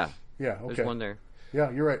the corner? Yeah. Yeah, okay. There's one there. Yeah,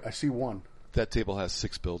 you're right. I see one. That table has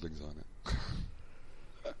 6 buildings on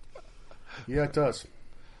it. Yeah, it does.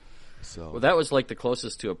 Well, that was like the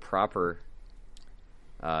closest to a proper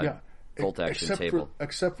bolt action table.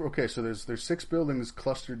 Except for so there's 6 buildings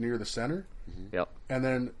clustered near the center. Mm-hmm. Yep. And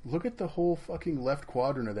then look at the whole fucking left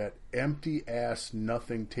quadrant of that empty ass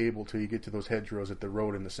nothing table till you get to those hedgerows at the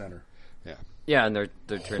road in the center. Yeah. Yeah, and they're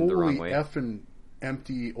turned the wrong way. Holy effing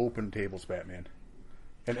empty open tables, Batman.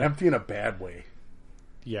 And empty in a bad way.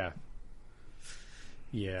 Yeah.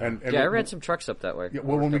 Yeah. And I ran some trucks up that way. Yeah,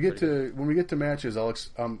 well, when we get to matches,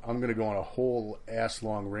 I'm going to go on a whole ass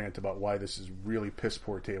long rant about why this is really piss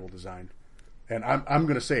poor table design, and I'm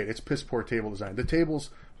going to say it. It's piss poor table design. The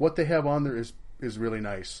tables, what they have on there is really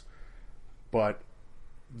nice, but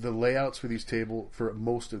the layouts for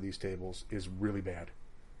most of these tables is really bad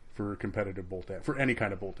for competitive for any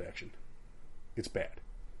kind of bolt action. It's bad.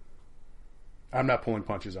 I'm not pulling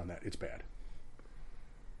punches on that. It's bad.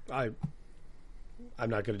 I'm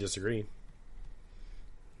not going to disagree.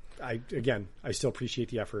 I still appreciate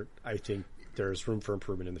the effort. I think there's room for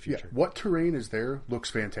improvement in the future. Yeah. What terrain is there looks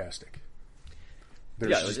fantastic.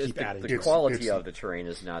 The quality of the terrain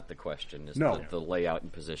is not the question. It's the layout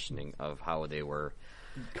and positioning of how they were.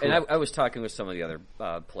 Correct. And I was talking with some of the other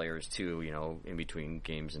players too, in between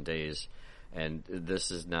games and days, and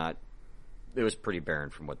this is not. It was pretty barren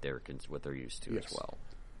from what they're used to as well.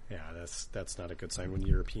 Yeah, that's not a good sign when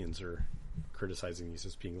Europeans are criticizing these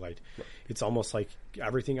as being light. Right. It's almost like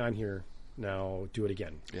everything on here now. Do it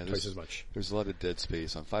again, twice as much. There's a lot of dead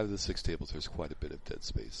space on 5 of the 6 tables. There's quite a bit of dead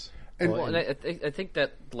space. And I think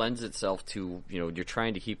that lends itself to you're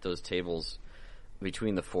trying to keep those tables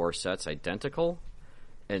between the 4 sets identical,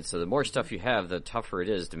 And so the more stuff you have, the tougher it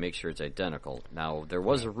is to make sure it's identical. Now, there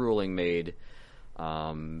was a ruling made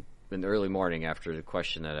in the early morning after the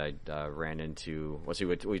question that I ran into.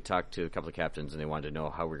 We talked to a couple of captains, and they wanted to know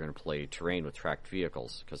how we're going to play terrain with tracked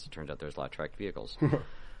vehicles, because it turns out there's a lot of tracked vehicles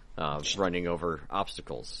running over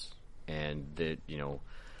obstacles. And that, it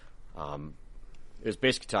was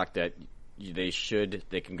basically talked that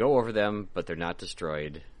they can go over them, but they're not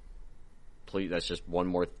destroyed. That's just one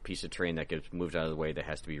more piece of terrain that gets moved out of the way that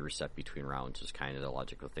has to be reset between rounds, is kind of the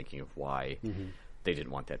logical thinking of why they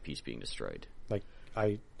didn't want that piece being destroyed. Like,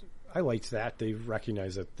 I liked that. They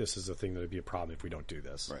recognize that this is a thing that would be a problem if we don't do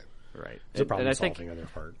this. Right. It's a problem solving on their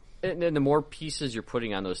part. And then the more pieces you're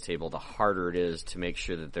putting on those tables, the harder it is to make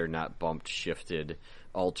sure that they're not bumped, shifted,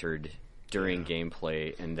 altered during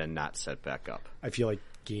gameplay, and then not set back up. I feel like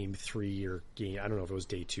game 3 or I don't know if it was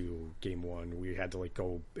day 2, game 1, we had to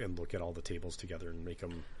go and look at all the tables together and make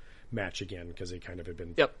them match again, because they kind of had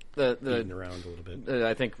been beaten around a little bit.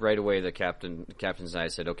 I think right away the captains and I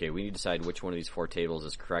said, okay, we need to decide which one of these 4 tables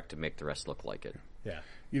is correct to make the rest look like it. Yeah.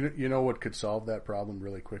 You know what could solve that problem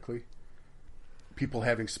really quickly? People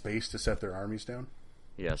having space to set their armies down.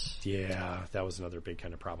 Yes. Yeah, that was another big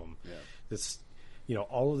kind of problem. Yeah. This,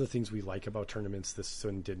 all of the things we like about tournaments, this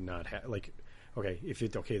one did not have. Like, if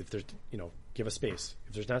there's, give us space.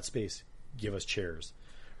 If there's not space, give us chairs,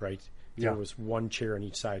 right? There was one chair on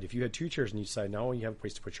each side. If you had 2 chairs on each side, now you have a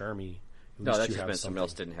place to put your army. No, that just meant somebody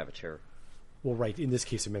else didn't have a chair. Well, right. In this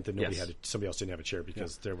case, it meant that somebody else didn't have a chair,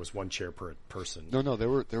 because there was one chair per person. No, there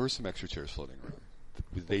were some extra chairs floating around.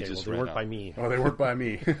 They weren't by me. Oh, they weren't by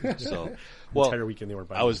me. So, entire weekend they weren't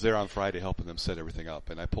by me. I was there on Friday helping them set everything up,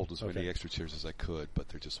 and I pulled as many extra chairs as I could, but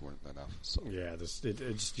there just weren't enough. So yeah,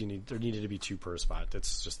 there needed to be 2 per spot.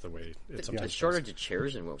 That's just the way it's. The shortage of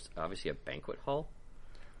chairs in what was obviously a banquet hall.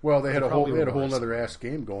 Well, they had a whole other ass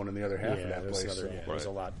game going in the other half of that place. There's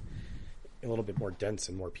a little bit more dense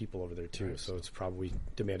and more people over there too, so it's probably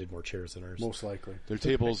demanded more chairs than ours. Most likely. Their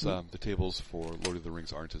tables, the tables for Lord of the Rings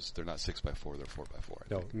they're not 6x4, they're 4x4.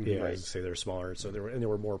 No, I would say they're smaller. So there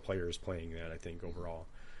were more players playing that, I think, overall.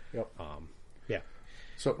 Yep. Yeah.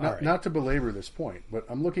 So not to belabor this point, but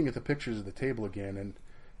I'm looking at the pictures of the table again, and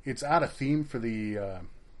it's out of theme for the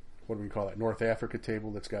what do we call it? North Africa table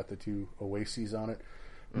that's got the 2 oases on it.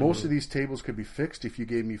 Most of these tables could be fixed if you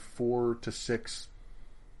gave me 4 to 6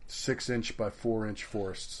 6-inch by 4-inch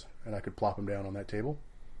forests, and I could plop them down on that table.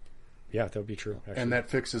 Yeah, that would be true. Actually. And that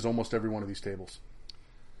fixes almost every one of these tables.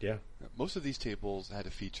 Yeah. Most of these tables had a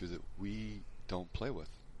feature that we don't play with,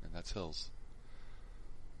 and that's hills.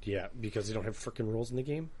 Yeah, because they don't have frickin' rules in the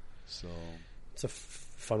game. So it's a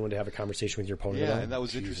fun one to have a conversation with your opponent. Yeah, about. and that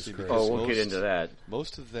was interesting. We'll get into that.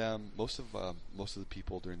 Most of the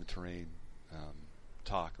people during the terrain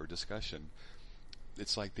talk or discussion,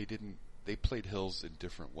 it's like they played hills in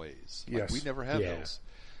different ways. Like, we never have hills.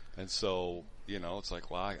 And so, it's like,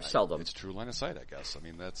 seldom. It's true line of sight, I guess. I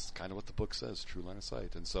mean, that's kind of what the book says, true line of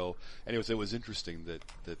sight. And so, anyways, it was interesting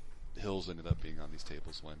that hills ended up being on these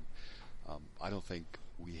tables when I don't think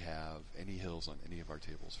we have any hills on any of our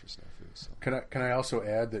tables for Snafu. So. Can I also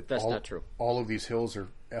add that that's not true. All of these hills are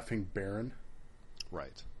effing barren.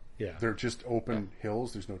 Right. Yeah. They're just open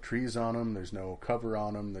hills. There's no trees on them. There's no cover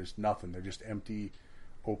on them. There's nothing. They're just empty,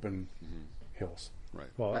 open hills. Right.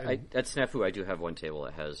 Well, at Snafu, I do have one table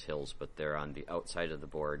that has hills, but they're on the outside of the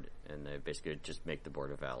board, and they basically just make the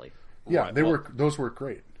board a valley. Yeah, those work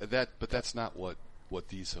great. But that's not what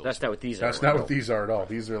these hills. That's not what these are. That's not what these are at all.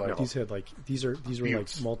 These are like these are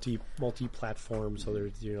like multi platform. So they're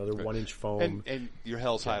 1-inch foam and your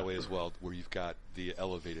Hell's Highway as well, where you've got the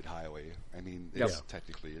elevated highway. I mean,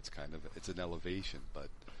 technically it's an elevation, but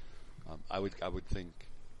I would think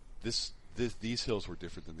these hills were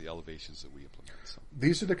different than the elevations that we implemented. So.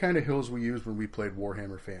 These are the kind of hills we used when we played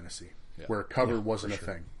Warhammer Fantasy, where cover wasn't a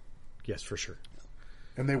thing. Yes, for sure.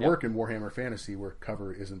 And they work in Warhammer Fantasy where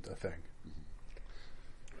cover isn't a thing.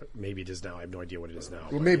 Maybe it is now. I have no idea what it is now.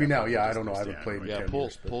 Well, maybe now. Yeah, I don't know. I haven't played in 10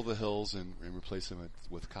 years. Pull the hills and replace them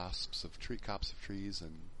with copses of trees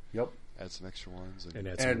and add some extra ones and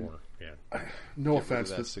add some more. Yeah. No offense,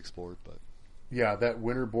 that 6 board, but that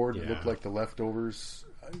winter board that looked like the leftovers.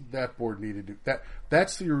 That board needed to.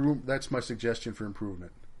 That's my suggestion for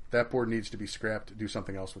improvement. That board needs to be scrapped. Do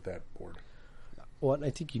something else with that board. Well, and I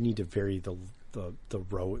think you need to vary the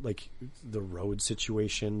road, like the road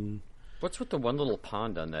situation. What's with the one little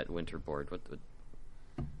pond on that winter board?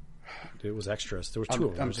 It was extras. There was 2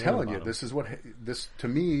 of them. I'm telling you, this to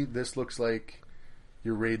me. This looks like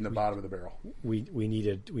you're raiding the bottom of the barrel. We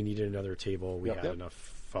needed another table. We had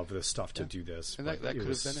enough of this stuff to do this, and that could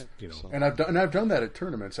have been it. And I've done that at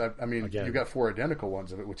tournaments. I mean, you got 4 identical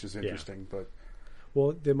ones of it, which is interesting. But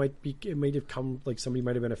Well, there might be. It might have come like somebody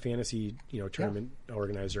might have been a fantasy, tournament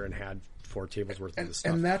organizer and had 4 tables worth of this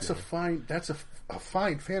stuff. And that's a fine. That's a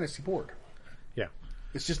fine fantasy board. Yeah.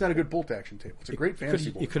 It's just not a good bolt action table. It's a great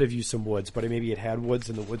fantasy board. It could have used some woods, but maybe it had woods,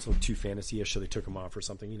 and the woods looked too fantasy-ish, so they took them off or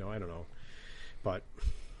something. I don't know. But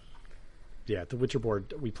yeah, the Witcher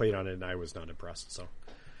board, we played on it, and I was not impressed. So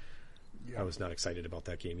I was not excited about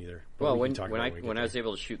that game either. But well, when I was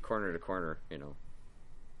able to shoot corner to corner, Did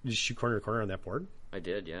you shoot corner to corner on that board? I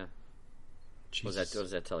did, yeah. What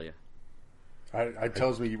does that tell you? It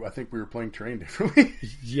tells me I think we were playing terrain differently.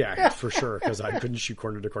 Yeah, for sure, because I couldn't shoot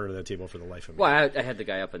corner to corner to that table for the life of me. Well, I had the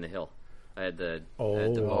guy up on the hill. I had the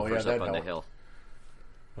movers up on the hill.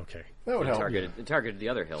 Okay. That would help. It targeted the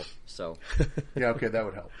other hill, so... Yeah, okay, that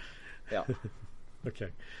would help. Yeah. Okay.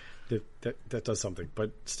 That does something,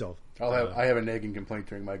 but still. I have a nagging complaint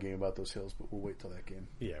during my game about those hills, but we'll wait till that game.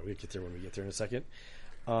 Yeah, we'll get there when we get there in a second.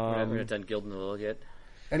 We're not done gilding the lily yet.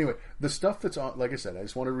 Anyway, the stuff that's on, like I said, I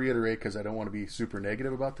just want to reiterate because I don't want to be super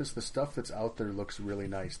negative about this. The stuff that's out there looks really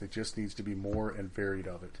nice. There just needs to be more and varied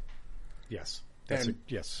of it. Yes.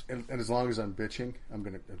 Yes. And as long as I'm bitching, I'm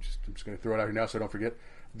just gonna throw it out here now so I don't forget.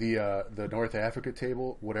 The North Africa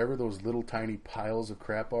table, whatever those little tiny piles of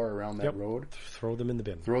crap are around that road, throw them in the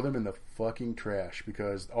bin. Throw them in the fucking trash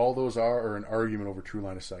because all those are an argument over true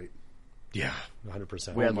line of sight. Yeah,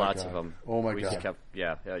 100%. We had lots of them. Oh my god!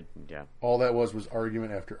 Yeah. All that was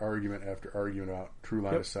argument after argument after argument about true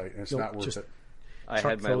line of sight, and it's not worth it. I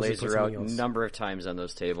had my laser out a number of times on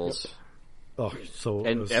those tables. Yep. Oh, so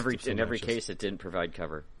in every case, it didn't provide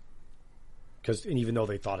cover. And even though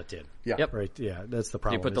they thought it did, right, that's the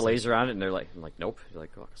problem. You put the laser on it, and they're like, "I'm like, nope." You're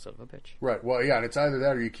like, "Oh, son of a bitch." Right. Well, yeah, and it's either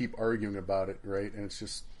that or you keep arguing about it, right? And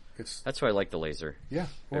it's that's why I like the laser. Yeah,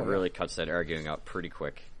 it really cuts that arguing out pretty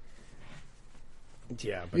quick.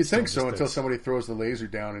 Yeah, but you think so until somebody throws the laser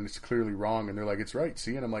down and it's clearly wrong, and they're like, "It's right."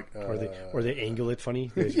 See, and I'm like, or they angle it funny.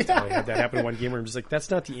 I had that happen in one game where I'm just like, "That's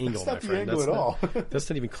not the angle, my friend. That's not the angle at all. That's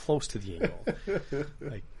not even close to the angle."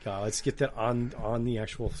 Like, let's get that on the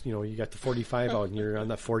actual. You got the 45 out, and you're on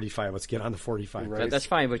the 45. Let's get on the 45. Right. That's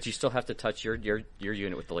fine, but you still have to touch your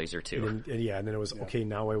unit with the laser too. And then it was okay.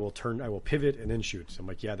 Now I will pivot and then shoot. So I'm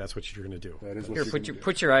like, yeah, that's what you're going to do. That is what Here,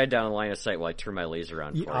 put your eye down in line of sight while I turn my laser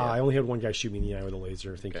on. I only had one guy shoot me in the eye with a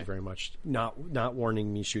laser. Thank you very much. Not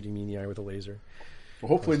warning me shooting me in the eye with a laser. Well,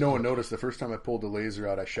 hopefully no one noticed. The first time I pulled the laser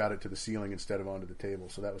out, I shot it to the ceiling instead of onto the table,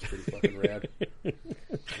 so that was pretty fucking rad.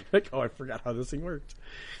 Like, I forgot how this thing worked.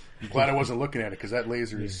 I'm glad I wasn't looking at it because that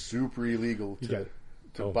laser is super illegal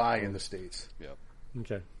to buy in the States. Yep.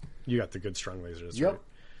 Okay. You got the good strong laser. That's yep.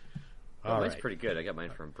 Right. Mine's pretty good. I got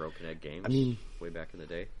mine from Broken Egg Games. Way back in the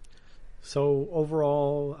day. So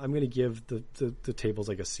overall, I'm going to give the tables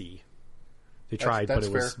like a C. They tried, but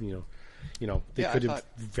it was fair. They could have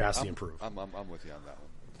vastly improved. I'm with you on that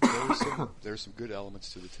one. There's some good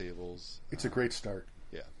elements to the tables. It's a great start.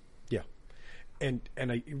 Yeah, and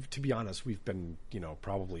to be honest, we've been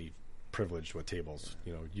probably privileged with tables.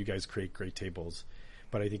 You guys create great tables,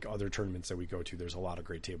 but I think other tournaments that we go to, there's a lot of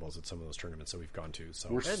great tables at some of those tournaments that we've gone to.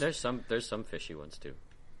 So there's some fishy ones too.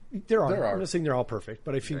 There are. I'm not saying they're all perfect,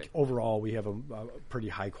 but I think overall we have a pretty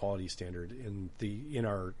high quality standard in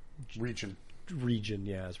our region.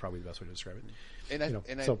 Yeah, is probably the best way to describe it.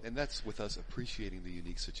 And that's with us appreciating the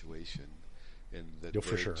unique situation, and that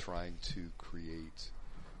they're trying to create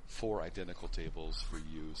 4 identical tables for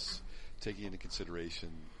use, taking into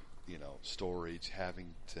consideration, storage,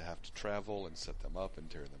 having to travel and set them up and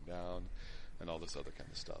tear them down, and all this other kind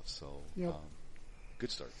of stuff. So,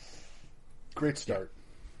 good start. Great start.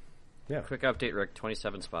 Yeah. Quick update, Rick.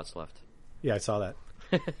 27 spots left. Yeah, I saw that.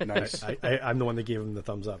 Nice. I'm the one that gave him the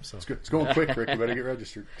thumbs up. So it's going quick, Rick. You better get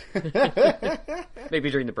registered. Maybe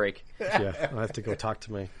during the break. Yeah, I'll have to go talk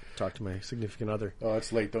to my significant other. Oh,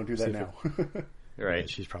 it's late. Don't do that now. Right. Yeah,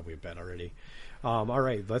 she's probably in bed already. All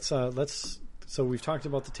right, let's. So we've talked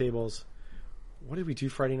about the tables. What did we do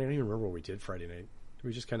Friday night? I don't even remember what we did Friday night.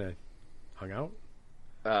 We just kind of hung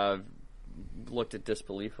out. Looked at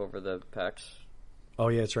Disbelief over the PAX. Oh,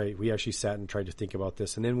 yeah, that's right. We actually sat and tried to think about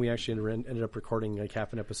this, and then we actually ended up recording like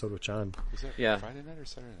half an episode with John. Was that Friday night or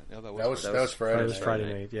Saturday night? No, that was Friday. That was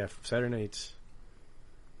Friday night. Yeah, Saturday night.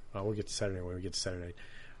 We'll get to Saturday night when we get to Saturday night.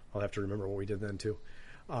 I'll have to remember what we did then too.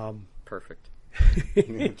 Perfect.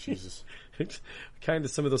 Jesus. Kind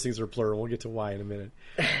of some of those things are plural. We'll get to why in a minute.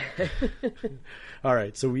 All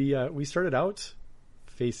right, so we started out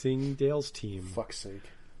facing Dale's team. Fuck's sake.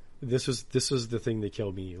 This was the thing that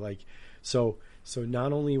killed me. Like so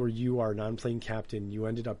not only were you our non-playing captain, you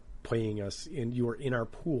ended up playing us you were in our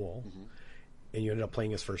pool, and you ended up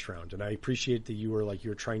playing us first round. And I appreciate that you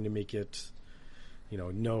were trying to make it,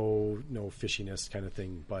 no fishiness kind of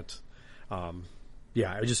thing. But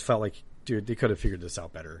yeah, I just felt like, dude, they could have figured this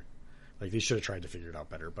out better. Like, they should have tried to figure it out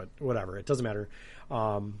better. But whatever, it doesn't matter.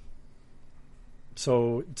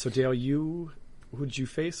 So Dale, who did you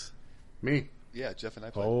face? Me. Yeah, Jeff and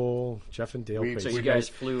I played. Oh, Jeff and Dale. So you guys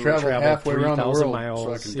flew traveled halfway around the 3,000 world, miles,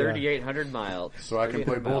 so I can, 3,800 miles. So I can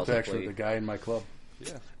play 3,800 miles both. Actually, the guy in my club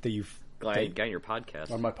Yeah. that you've guy in your podcast.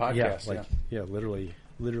 on my podcast.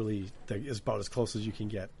 literally is about as close as you can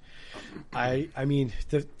get. I mean,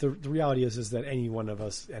 the reality is that any one of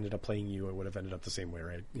us ended up playing you, it would have ended up the same way,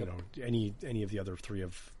 right? You know, any of the other three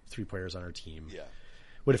players on our team,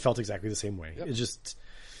 would have felt exactly the same way. Yep. It's just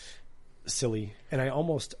silly, and I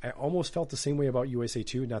almost felt the same way about USA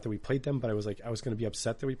 2. Not that we played them, but I was going to be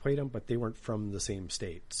upset that we played them, but they weren't from the same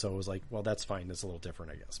state, so it was like, well, that's fine. It's a little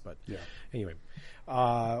different, I guess. But anyway,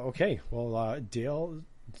 okay. Well, Dale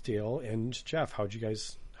and Jeff, how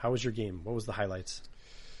was your game? What was the highlights?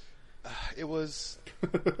 It was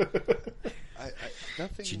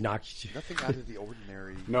nothing out of the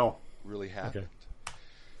ordinary. No, really happened.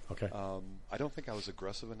 Okay. I don't think I was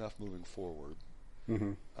aggressive enough moving forward.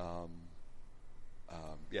 Mm-hmm.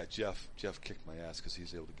 Jeff kicked my ass because he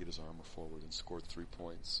was able to get his armor forward and scored 3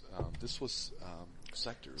 points. This was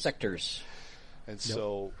sectors. And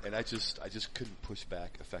so, and I just couldn't push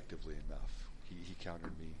back effectively enough. He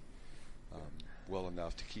countered me well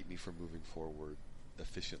enough to keep me from moving forward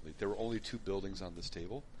efficiently. There were only 2 buildings on this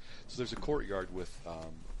table, so there's a courtyard with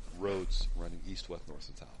roads running east, west, north,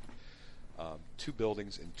 and south. 2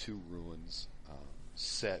 buildings and 2 ruins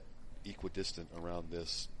set equidistant around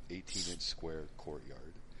this 18-inch square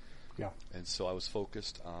courtyard. Yeah. And so I was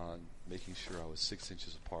focused on making sure I was 6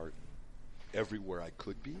 inches apart everywhere I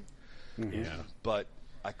could be. Mm-hmm. Yeah. But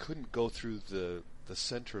I couldn't go through the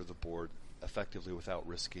center of the board effectively without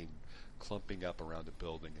risking clumping up around a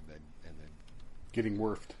building and then getting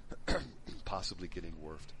werfed. Possibly getting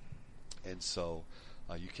werfed. And so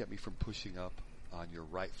you kept me from pushing up on your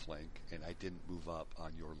right flank, and I didn't move up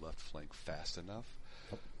on your left flank fast enough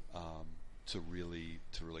to really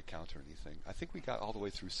counter anything. I think we got all the way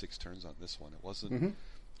through 6 turns on this one. It wasn't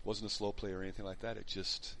a slow play or anything like that. It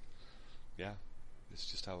just,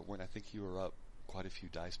 it's just how it went. I think you were up quite a few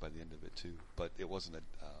dice by the end of it too, but it wasn't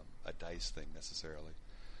a dice thing necessarily.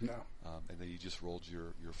 No. And then you just rolled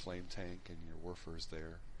your flame tank and your Warfers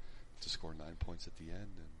there to score 9 points at the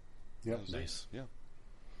end. And Nice. Yeah.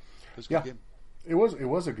 It was a good game. It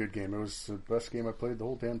was a good game. It was the best game I played the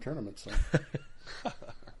whole damn tournament. So.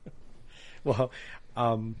 Well,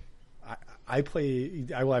 I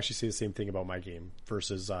will actually say the same thing about my game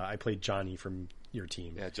versus I played Johnny from your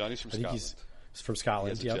team. Yeah, Johnny's from Scotland. He's from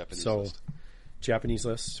Scotland. He has a Japanese list. Japanese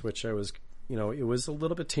list, which I was, it was a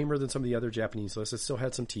little bit tamer than some of the other Japanese lists. It still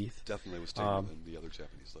had some teeth. Definitely was tamer than the other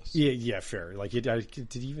Japanese lists. Yeah, fair. Like he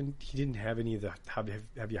didn't have any of the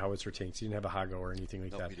heavy howitzer tanks. He didn't have a Hago or anything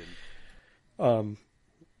like that. He didn't.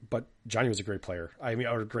 But Johnny was a great player. I mean,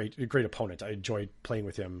 or a great opponent. I enjoyed playing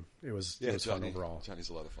with him. It was fun overall. Johnny's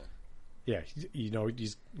a lot of fun. Yeah, it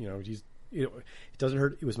doesn't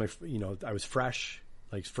hurt. It was I was fresh,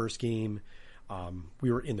 like first game.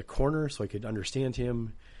 We were in the corner, so I could understand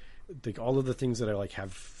him. Like all of the things that I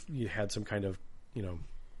had some kind of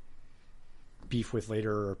beef with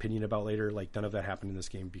later or opinion about later. Like none of that happened in this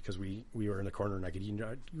game because we were in the corner and I could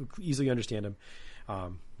easily understand him.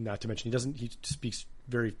 Not to mention he speaks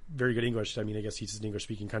very, very good English. I mean, I guess he's in an English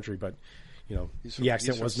speaking country, but the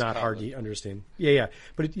accent was not hard to understand. Yeah.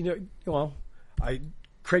 But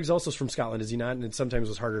Craig's also from Scotland, is he not? And it sometimes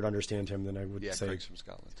was harder to understand him than I would say. Yeah, Craig's from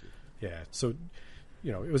Scotland too. Yeah. So,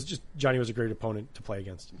 it was just Johnny was a great opponent to play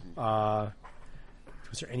against. Mm-hmm.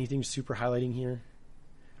 Was there anything super highlighting here?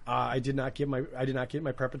 I did not get my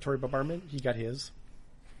preparatory bombardment. He got his.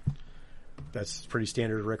 That's pretty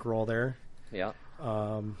standard Rick roll there. Yeah.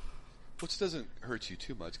 Which doesn't hurt you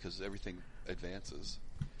too much because everything advances.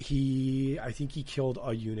 I think he killed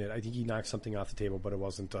a unit. I think he knocked something off the table, but it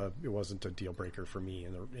wasn't a deal breaker for me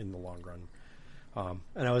in the long run.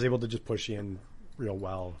 And I was able to just push in real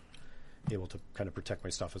well, able to kind of protect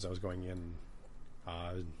my stuff as I was going in.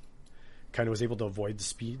 Kind of was able to avoid the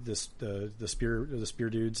spear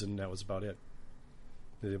dudes, and that was about it.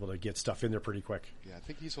 I was able to get stuff in there pretty quick. Yeah, I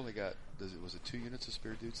think he's only got was it 2 units of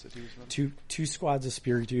spear dudes that he was running? Two squads of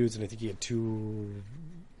spear dudes, and I think he had 2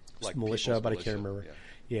 militia, but I can't remember.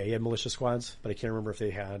 Yeah, he had militia squads, but I can't remember if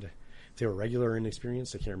they were regular and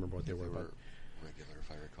experienced. I can't remember what they were. But regular,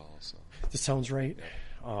 if I recall. So this sounds right.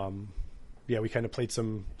 Yeah. We kind of played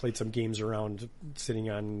some games around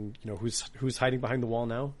sitting on who's hiding behind the wall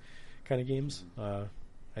now, kind of games. I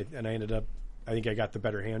ended up. I think I got the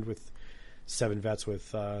better hand with 7 vets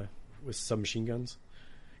with with submachine guns.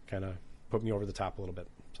 Kind of put me over the top a little bit.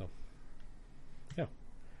 So, yeah.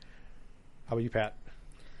 How about you, Pat?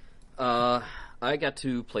 I got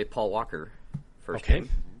to play Paul Walker first Okay. game.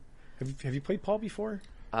 Have you played Paul before?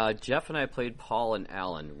 Jeff and I played Paul and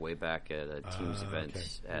Alan way back at a Teams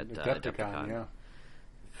event at Adepticon. Yeah.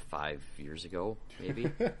 5 years ago,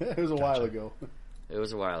 maybe. It was a while ago. It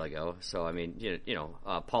was a while ago. So, I mean,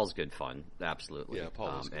 Paul's good fun. Absolutely. Yeah,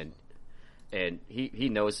 Paul is good. And he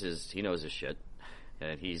knows his shit.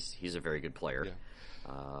 And he's a very good player.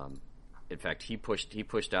 Yeah. In fact, he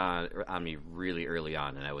pushed on me really early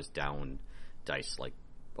on, and I was down dice like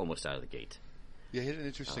almost out of the gate. Yeah, he had an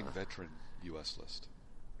interesting veteran U.S. list.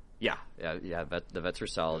 Yeah. The vets are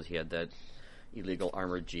solid. He had that illegal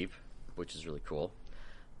armored Jeep, which is really cool.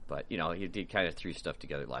 But he did kind of threw stuff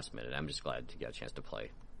together last minute. I'm just glad he got a chance to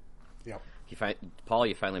play. Yep. Paul,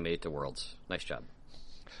 you finally made it to Worlds. Nice job.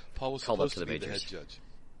 Paul was Called up supposed to to the be majors. the head judge.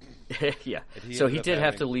 Yeah. And So ended he up did have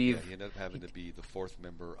having- to leave. Yeah, he ended up having to be the fourth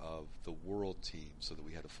member of the world team so that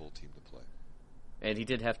we had a full team to play. And he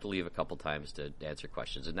did have to leave a couple times to answer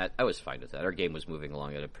questions, and that I was fine with that. Our game was moving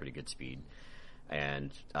along at a pretty good speed,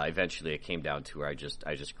 and eventually it came down to where I just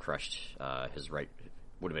crushed his right,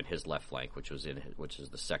 would have been his left flank, which is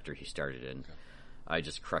the sector he started in. Okay. I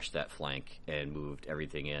just crushed that flank and moved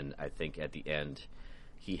everything in. I think at the end,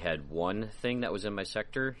 he had one thing that was in my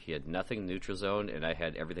sector. He had nothing in the neutral zone, and I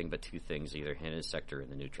had everything but two things, either in his sector or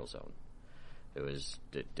in the neutral zone. It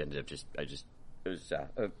ended up it was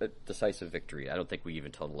a decisive victory. I don't think we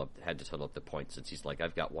even had to total up the points, since he's like,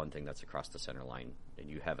 I've got one thing that's across the center line, and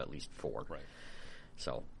you have at least four. Right.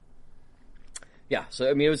 So, yeah. So,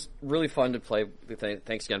 I mean, it was really fun to play.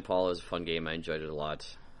 Thanks again, Paul. It was a fun game. I enjoyed it a lot.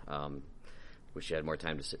 Wish you had more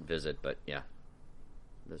time to sit and visit, but yeah.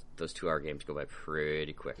 Those 2-hour games go by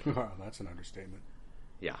pretty quick. That's an understatement.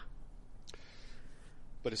 Yeah.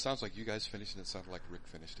 But it sounds like you guys finished, and it sounded like Rick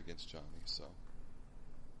finished against Johnny, so...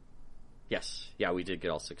 Yes. Yeah, we did get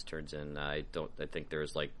all 6 turns in. I think there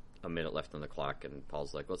was like a minute left on the clock, and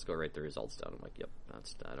Paul's like, let's go write the results down. I'm like, yep,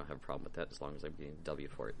 I don't have a problem with that as long as I'm getting a W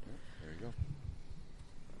for it. There you go.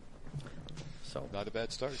 So Not a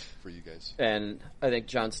bad start for you guys. And I think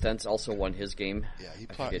John Stentz also won his game. Yeah,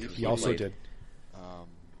 I forget who He also played. did.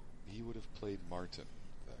 He would have played Martin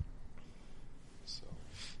then. So,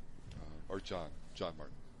 or John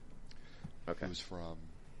Martin. Okay. Who was from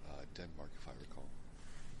Denmark, if I recall.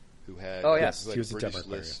 Who had, Oh, yes. who had He was a a British Denmark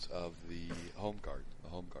player, list of the home guard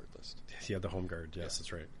list. He had the home guard. Yes, Yeah.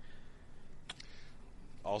 that's right.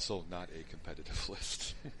 Also not a competitive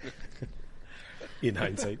list. In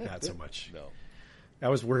hindsight, not so much. No. I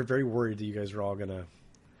was very worried that you guys were all going to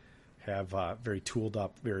have very tooled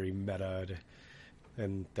up, very meta.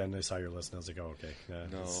 And then I saw your list, and I was like, "Oh, okay."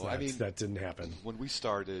 No, I mean, that didn't happen. When we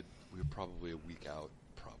started, we were probably a week out,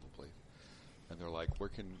 probably. And they're like, "Where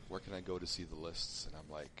can I go to see the lists?" And I'm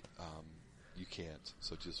like, "You can't.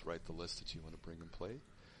 So just write the list that you want to bring and play,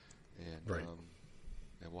 and Right.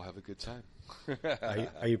 And we'll have a good time."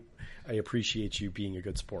 I appreciate you being a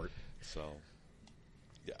good sport. So,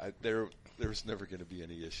 yeah, there's never going to be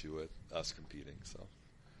any issue with us competing. So,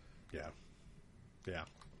 Yeah.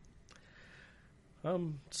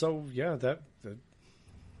 So yeah, that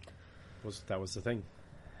was the thing.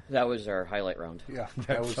 That was our highlight round. Yeah,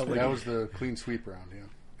 That felt like- that was the clean sweep round.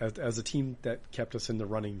 Yeah, As a team that kept us in the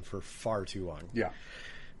running for far too long. yeah.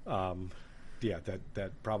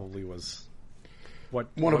 That probably was what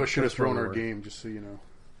One of what us should have was where thrown we our were. game, just so you know.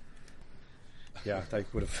 Yeah, I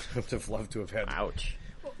would have loved to have had. Ouch.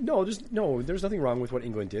 There's nothing wrong with what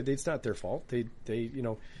England did. It's not their fault. They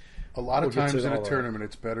A lot of We'll get to times in all a of tournament,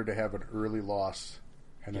 it's better to have an early loss,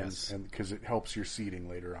 and Yes. then because it helps your seeding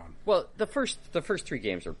later on. Well, the first 3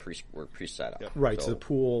 games were preset up. right. So the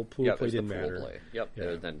pool Yep, play it was the didn't pool matter. play. Yep.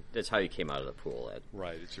 Yeah. Then that's how you came out of the pool.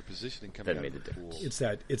 right, it's your positioning coming That out made of the the pool.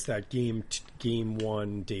 difference. It's that game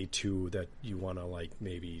 1, day 2 that you want to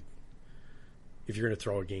maybe. If you're going to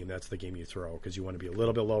throw a game, that's the game you throw because you want to be a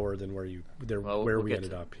little bit lower than where we we'll get ended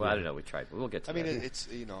to- up. Well, I Yeah. don't know. We tried. But we'll get to I mean, that. it's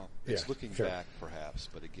Yeah, looking fair. back, perhaps,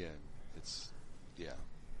 but again, it's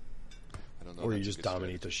I don't know. Or you That's a just good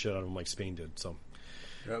dominate strategy. the shit out of them like Spain did. So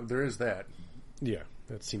There is that. yeah,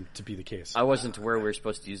 that seemed to be the case. I wasn't aware we were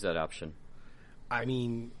supposed to use that option. I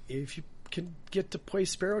mean, if you can get to play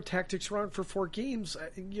Sparrow Tactics around for 4 games,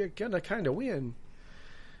 you're gonna kind of win.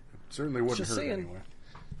 Certainly wouldn't Just hurt saying. anyway.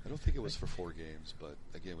 I don't think it was for 4 games, but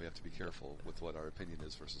again, we have to be careful with what our opinion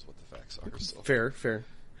is versus what the facts are. So. Fair.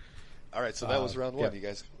 All right, so that was round 1. yeah. You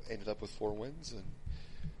guys ended up with 4 wins, and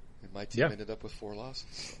my team Yeah. ended up with 4 losses.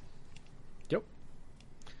 So. Yep.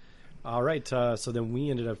 All right. So then we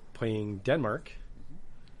ended up playing Denmark.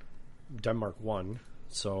 Denmark won.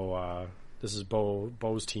 So this is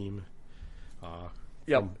Bo's team.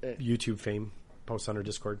 Yep. From YouTube fame, posts on our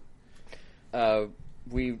Discord.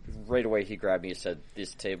 We right away he grabbed me and said,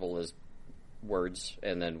 "This table is words,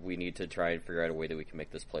 and then we need to try and figure out a way that we can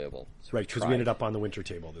make this playable." So Right, because we ended up on the winter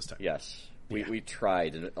table this time. Yes. We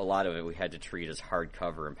tried, and a lot of it we had to treat as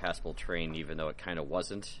hardcover and passable terrain, even though it kind of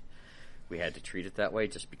wasn't. We had to treat it that way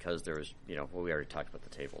just because there was, we already talked about the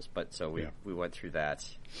tables. But so we went through that.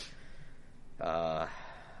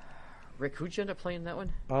 Rick, who'd you end up playing that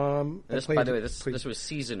one? By the way, this was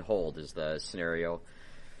season hold is the scenario.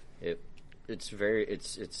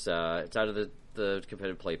 It's out of the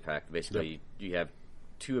competitive play pack. Basically, you have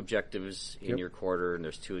 2 objectives in your quarter, and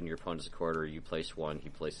there's 2 in your opponent's quarter. You place one, he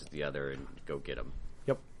places the other, and go get them.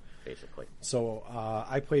 Yep. Basically. So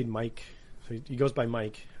I played Mike. So he goes by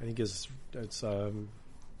Mike. I think it's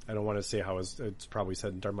I don't want to say how it's probably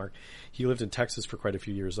said in Denmark. He lived in Texas for quite a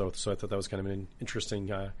few years, though, so I thought that was kind of an interesting.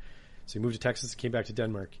 So he moved to Texas and came back to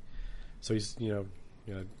Denmark. So he's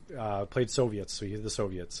played Soviets, so he hit the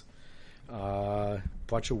Soviets.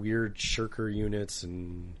 Bunch of weird Shirker units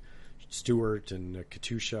and Stuart and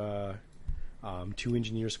Katusha, 2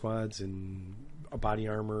 engineer squads and a body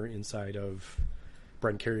armor inside of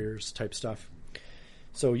Bren carriers type stuff.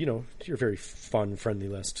 So, your very fun, friendly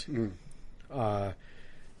list.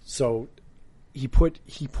 So he put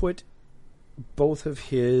both of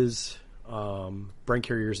his Bren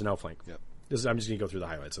carriers in outflank. Yep. I'm just going to go through the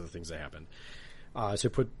highlights of the things that happened. So he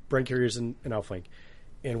put Bren carriers in outflank.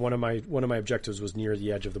 And one of my objectives was near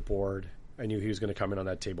the edge of the board. I knew he was going to come in on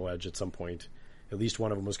that table edge at some point. At least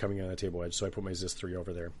one of them was coming in on that table edge, so I put my Zis 3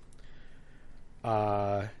 over there.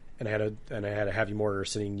 And I had a heavy mortar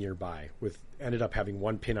sitting nearby. Ended up having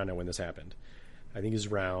 1 pin on it when this happened. I think it was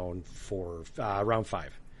round 5.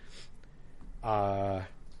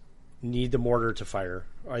 Need the mortar to fire.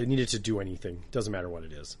 I need it to do anything. Doesn't matter what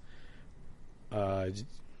it is.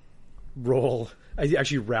 Roll. I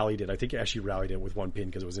actually rallied it. I think I actually rallied it with 1 pin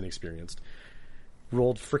because it was inexperienced.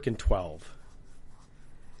 Rolled frickin' 12.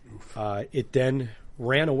 It then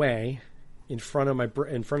ran away in front of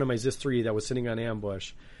my Zis 3 that was sitting on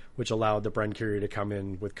ambush, which allowed the Bren carrier to come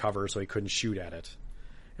in with cover so he couldn't shoot at it,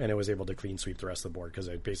 and it was able to clean sweep the rest of the board because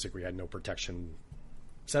I basically had no protection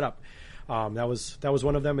set up. That was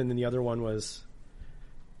one of them, and then the other one was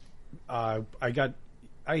I had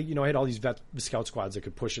all these scout squads that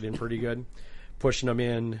could push it in pretty good, pushing them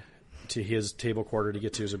in to his table quarter to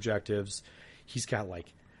get to his objectives. He's got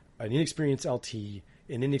like an inexperienced LT,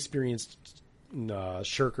 an inexperienced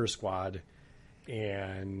Shirker squad,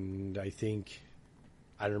 and I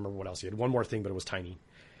don't remember what else he had. One more thing, but it was tiny.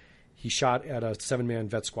 He shot at a 7-man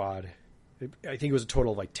vet squad. I think it was a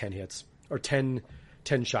total of like 10 hits or 10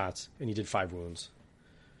 shots, and he did 5 wounds.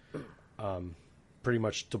 Pretty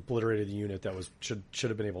much obliterated the unit that should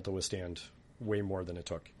have been able to withstand way more than it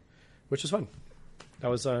took, which was fun. That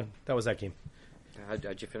was that game.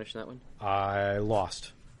 How'd you finish that one? I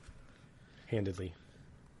lost handedly.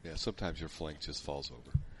 Yeah, sometimes your flank just falls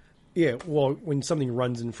over. Yeah, well, when something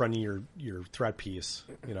runs in front of your threat piece,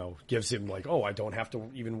 gives him like, I don't have to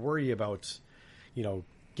even worry about,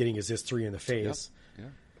 getting his Zis 3 in the face. Yep.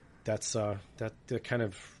 Yeah. That's that kind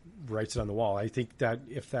of writes it on the wall. I think that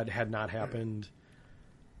if that had not happened,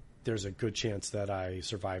 there's a good chance that I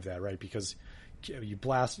survive that, right? Because you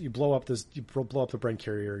blow up the Bren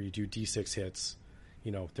carrier, you do D6 hits.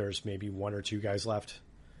 There's maybe 1 or 2 guys left.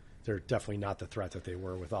 They're definitely not the threat that they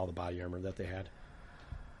were with all the body armor that they had.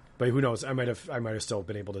 But who knows? I might have still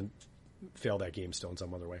been able to fail that game still in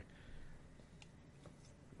some other way.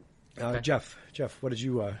 Okay. Jeff, what did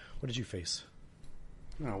you face?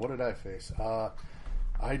 No, what did I face?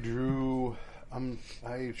 I drew.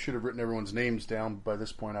 I should have written everyone's names down by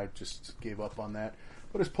this point. I just gave up on that.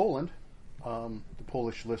 But it's Poland, the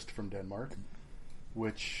Polish list from Denmark,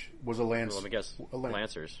 which was a Lance. Well, let me guess.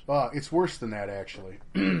 Lancers. It's worse than that, actually.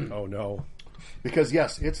 Oh no! Because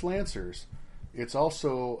yes, it's Lancers. It's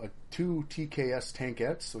also 2 TKS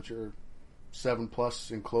tankettes, which are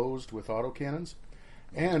 7+ enclosed with autocannons,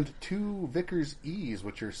 and 2 Vickers E's,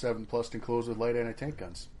 which are 7+ enclosed with light anti-tank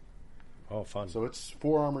guns. Oh, fun! So it's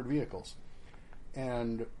 4 armored vehicles,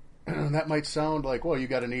 and that might sound like, well, you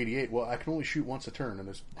got an 88. Well, I can only shoot once a turn, and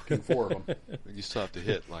there's fucking 4 of them. And you still have to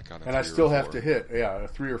hit, like on a and I still have to hit, a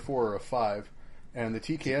 3 or 4 or a 5. And the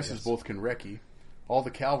TKSs both can recce. All the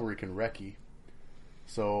cavalry can recce.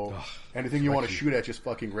 So anything you want to shoot at just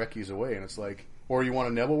fucking recce's away, and it's like, or you want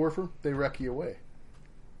a Nebelwerfer, they recce away.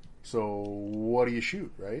 So what do you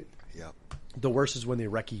shoot, right? Yeah. The worst is when they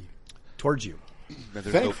recce towards you. And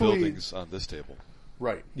there's no buildings on this table.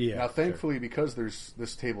 Right. Yeah. Now, thankfully, because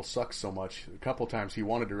this table sucks so much, a couple times he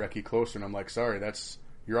wanted to recce closer, and I'm like, sorry, that's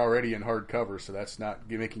you're already in hard cover, so that's not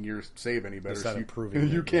making your save any better. It's not so improving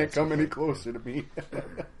you it, can't come any right. closer to me.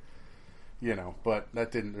 But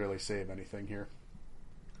that didn't really save anything here.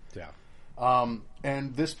 Yeah.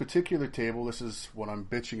 And this particular table, this is what I'm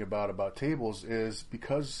bitching about tables, is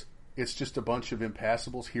because it's just a bunch of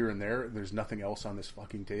impassables here and there. There's nothing else on this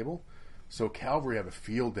fucking table. So Cavalry have a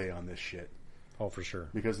field day on this shit. Oh, for sure.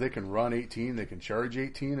 Because they can run 18, they can charge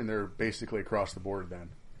 18, and they're basically across the board then.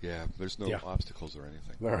 Yeah, there's no obstacles or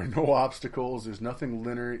anything. There are no obstacles. There's nothing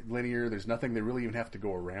linear. There's nothing they really even have to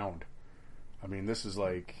go around. I mean, this is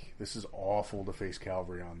awful to face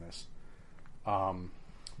Cavalry on this.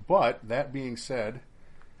 But that being said,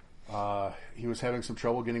 he was having some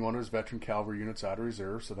trouble getting one of his veteran cavalry units out of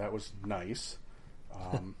reserve, so that was nice.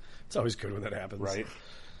 It's always good when that happens. Right.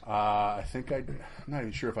 I think I'm not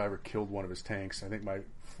even sure if I ever killed one of his tanks. I think my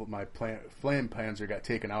Flame Panzer got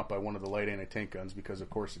taken out by one of the light anti-tank guns because, of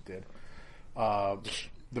course, it did.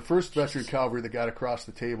 The first veteran cavalry that got across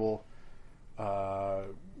the table,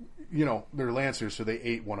 they're Lancers, so they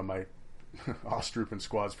ate one of my Ostrupen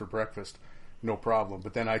squads for breakfast. No problem.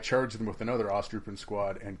 But then I charged them with another Ostrupen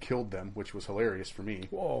squad and killed them, which was hilarious for me.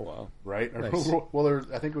 Whoa. Wow. Right? Nice. Well,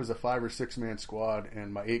 I think it was a 5 or 6 man squad,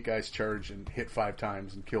 and my 8 guys charged and hit 5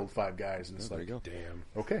 times and killed 5 guys. And it's there you go. Damn.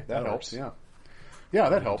 Okay, that helps. works. Yeah,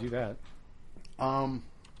 that helped. Do that.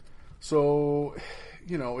 So,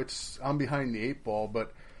 I'm behind the 8 ball,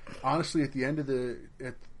 but honestly, at the end of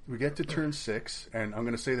we get to turn 6, and I'm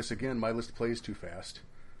going to say this again, my list plays too fast,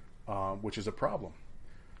 which is a problem.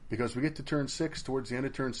 Because we get to turn 6, towards the end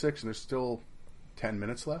of turn 6, and there's still 10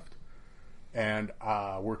 minutes left. And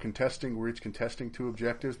we're each contesting 2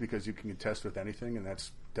 objectives because you can contest with anything, and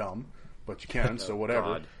that's dumb. But you can, so whatever.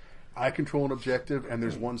 God. I control an objective, and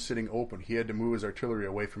there's one sitting open. He had to move his artillery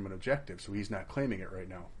away from an objective, so he's not claiming it right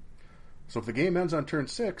now. So if the game ends on turn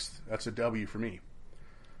 6, that's a W for me.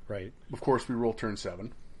 Right. Of course, we roll turn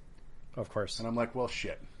 7. Of course. And I'm like, well,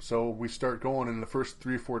 shit. So we start going, and the first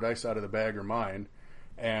 3 or 4 dice out of the bag are mine.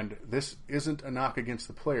 And this isn't a knock against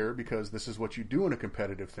the player because this is what you do in a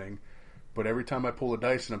competitive thing. But every time I pull a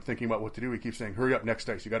dice and I'm thinking about what to do, he keeps saying, hurry up, next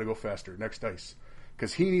dice. You got to go faster. Next dice.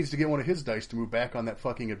 Because he needs to get one of his dice to move back on that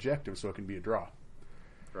fucking objective so it can be a draw.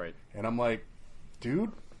 Right. And I'm like,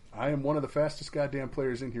 dude, I am one of the fastest goddamn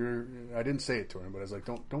players in here. I didn't say it to him, but I was like,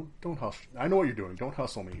 don't hustle. I know what you're doing. Don't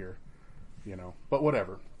hustle me here. But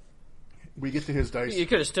whatever. We get to his dice. You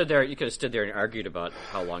could have stood there. You could have stood there and argued about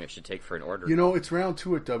how long it should take for an order. It's round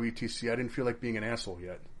 2 at WTC. I didn't feel like being an asshole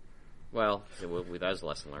yet. Well, that was a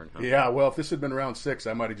lesson learned. Huh? Yeah. Well, if this had been round 6,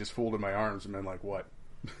 I might have just folded my arms and been like, "What?"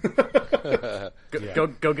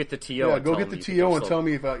 Go get the TO. Yeah, and go tell get the him TO and tell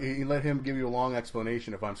me if let him give you a long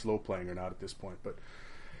explanation if I'm slow playing or not at this point. But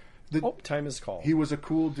time is called. He was a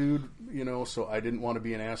cool dude, so I didn't want to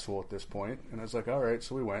be an asshole at this point. And I was like, all right,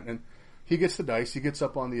 so we went. And he gets the dice, he gets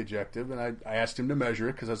up on the objective, and I asked him to measure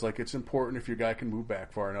it because I was like, it's important if your guy can move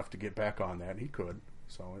back far enough to get back on that. And he could.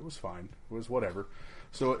 So it was fine. It was whatever.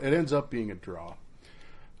 So it ends up being a draw.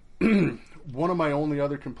 One of my only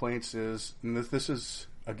other complaints is, and this is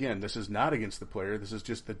not against the player, this is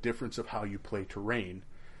just the difference of how you play terrain.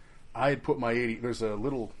 I had put my 80, there's a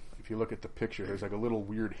little, if you look at the picture, there's like a little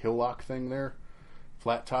weird hillock thing there,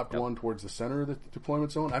 flat topped one towards the center of the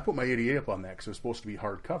deployment zone. I put my 88 up on that because it was supposed to be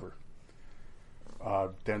hard cover.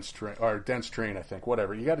 Dense terrain, I think,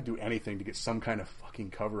 whatever. You got to do anything to get some kind of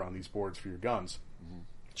fucking cover on these boards for your guns. Mm-hmm.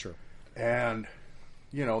 Sure. And,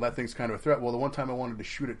 that thing's kind of a threat. Well, the one time I wanted to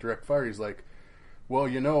shoot at direct fire, he's like, well,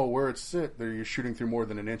 where it's sit, there you're shooting through more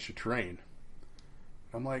than an inch of terrain.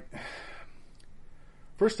 I'm like,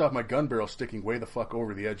 first off, my gun barrel's sticking way the fuck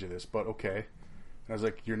over the edge of this, but okay. And I was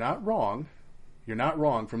like, you're not wrong. You're not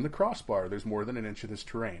wrong. From the crossbar, there's more than an inch of this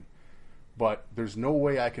terrain. But there's no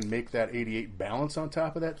way I can make that 88 balance on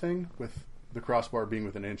top of that thing with the crossbar being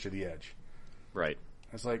within an inch of the edge. Right.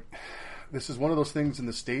 I was like, this is one of those things in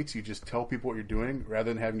the States, you just tell people what you're doing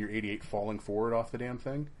rather than having your 88 falling forward off the damn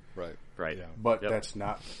thing. Right. Right. Yeah. But that's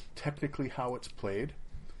not technically how it's played.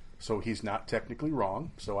 So he's not technically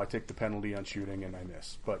wrong. So I take the penalty on shooting and I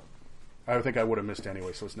miss. But I think I would have missed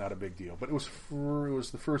anyway, so it's not a big deal. But it was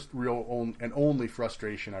the first real and only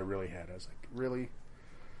frustration I really had. I was like, really?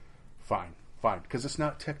 Fine. Because it's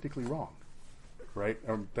not technically wrong. Right?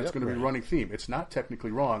 That's going to be a running theme. It's not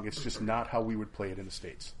technically wrong. It's just not how we would play it in the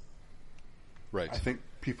States. Right. I think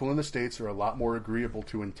people in the States are a lot more agreeable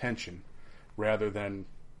to intention rather than,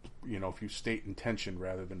 if you state intention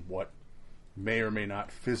rather than what may or may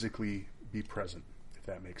not physically be present, if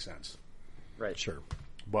that makes sense. Right. Sure.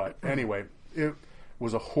 But anyway, it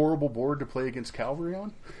was a horrible board to play against cavalry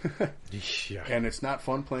on. Yeah. And it's not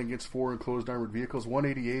fun playing against 4 enclosed armored vehicles.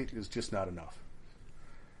 188 is just not enough.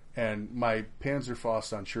 And my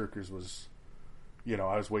Panzerfaust on Shirkers was,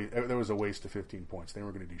 there was a waste of 15 points. They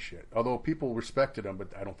weren't going to do shit. Although people respected them, but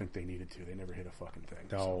I don't think they needed to. They never hit a fucking thing.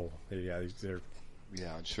 No, they're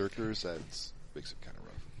on Shirkers, that makes it kind of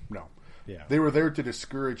rough. No. Yeah. They were there to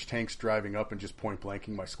discourage tanks driving up and just point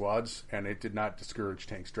blanking my squads, and it did not discourage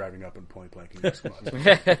tanks driving up and point blanking my squads.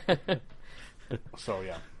 So,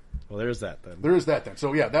 yeah. Well, there's that then. There is that then.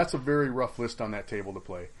 So, yeah, that's a very rough list on that table to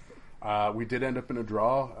play. We did end up in a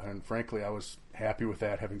draw, and frankly, I was happy with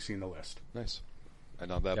that, having seen the list. Nice.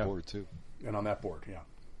 And on that board, too. And on that board, yeah.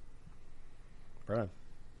 Right on.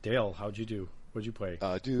 Dale, how'd you do? What'd you play?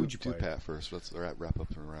 Do Pat first. Let's wrap up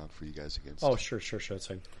and around for you guys against. Oh, sure. That's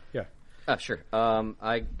fine. Yeah. Sure.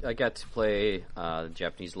 I got to play the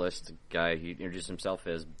Japanese list. The guy, he introduced himself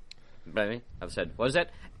as Benny. I've said, what is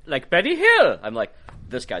that? Like Benny Hill. I'm like,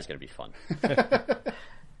 this guy's going to be fun.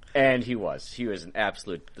 And he was. He was an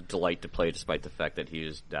absolute delight to play, despite the fact that he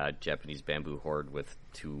used Japanese bamboo horde with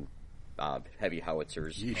 2 heavy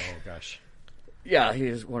howitzers. Yeesh. Oh, gosh. Yeah, he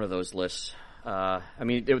was one of those lists. I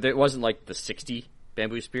mean, it wasn't like the 60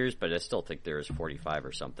 bamboo spears, but I still think there was 45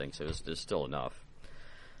 or something, so there's still enough.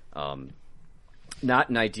 Not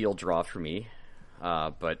an ideal draw for me,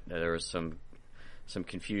 but there was some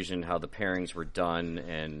confusion how the pairings were done,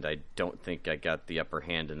 and I don't think I got the upper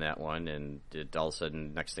hand in that one. And all of a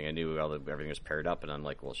sudden, next thing I knew, everything was paired up, and I'm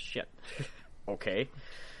like, well, shit. Okay.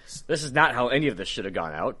 This is not how any of this should have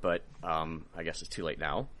gone out, but I guess it's too late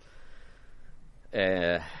now.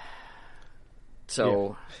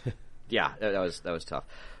 So, yeah, that was tough.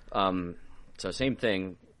 So same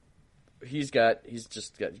thing. He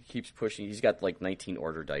keeps pushing. He's got like 19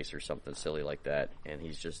 order dice or something silly like that, and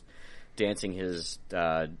he's just dancing his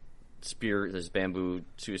spear, his bamboo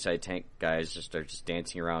suicide tank guys are just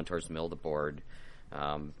dancing around towards the middle of the board.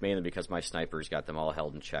 Mainly because my snipers got them all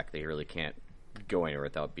held in check. They really can't go anywhere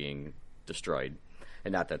without being destroyed.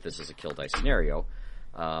 And not that this is a kill dice scenario,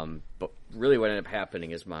 but really what ended up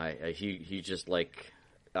happening is he just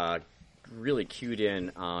really cued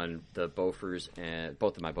in on the Bofors, and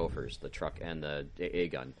both of my Bofors, the truck and the AA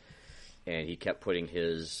gun, and he kept putting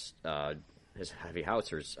his heavy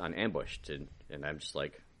howitzers on ambushed, and I'm just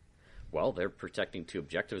like, well, they're protecting 2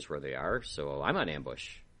 objectives where they are, so I'm on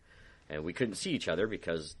ambush. And we couldn't see each other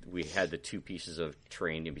because we had the 2 pieces of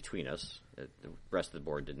terrain in between us. The rest of the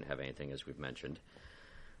board didn't have anything, as we've mentioned.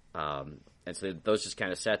 And so those just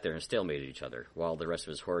kind of sat there and stalemated each other while the rest of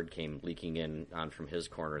his horde came leaking in on from his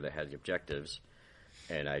corner that had the objectives.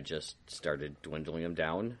 And I just started dwindling them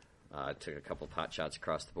down. Took a couple pot shots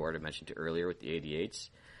across the board I mentioned earlier with the 88s.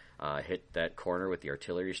 Hit that corner with the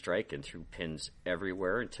artillery strike and threw pins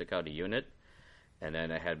everywhere and took out a unit. And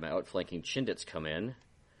then I had my outflanking Chindits come in,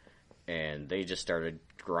 and they just started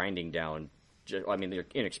grinding down. They're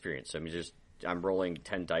inexperienced. I'm rolling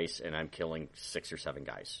 10 dice, and I'm killing 6 or 7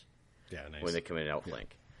 guys. Yeah, nice. When they come in and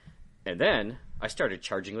outflank. And then I started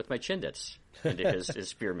charging with my Chindits into his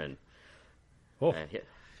spearmen. Oh,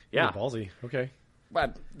 yeah. Ballsy. Okay.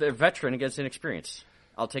 Well, they're veteran against inexperienced.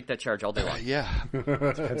 I'll take that charge all day long. Yeah.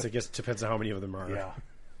 Depends on how many of them are. Yeah.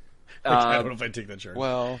 I don't know if I take that charge.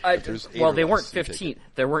 Well, they weren't 15.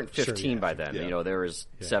 There weren't 15 by then. Yeah. There was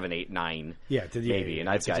 7, 8, 9, maybe, and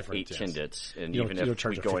I've got 8 Chindits. And even if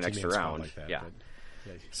we go an extra round, like that, yeah.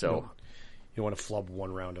 So you don't want to flub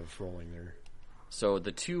one round of rolling there. So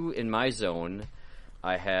the 2 in my zone,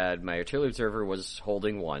 I had my artillery observer was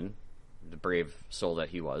holding 1, the brave soul that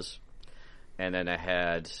he was, and then I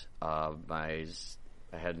had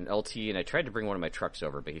an LT, and I tried to bring one of my trucks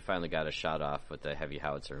over, but he finally got a shot off with the heavy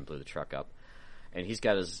howitzer and blew the truck up. And he's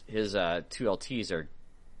got his 2 LTs are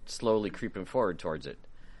slowly creeping forward towards it.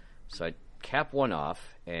 So I cap one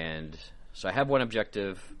off, and so I have one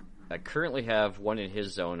objective. I currently have one in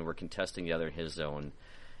his zone, and we're contesting the other in his zone.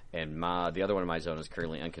 And the other one in my zone is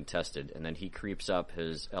currently uncontested. And then he creeps up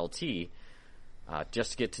his LT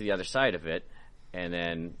just to get to the other side of it. And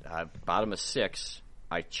then bottom of 6,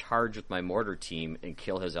 I charge with my mortar team and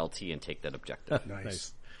kill his LT and take that objective.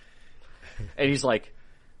 Nice. And he's like,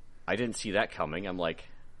 I didn't see that coming. I'm like,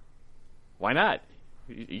 why not?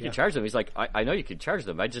 You can charge them. He's like, I know you can charge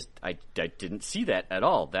them. I didn't see that at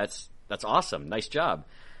all. That's awesome. Nice job.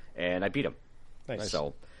 And I beat him. Nice.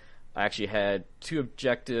 So I actually had 2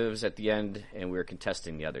 objectives at the end, and we were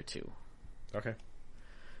contesting the other 2. Okay.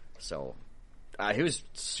 So he was a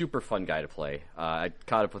super fun guy to play. I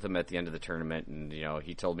caught up with him at the end of the tournament, and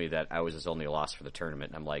he told me that I was his only loss for the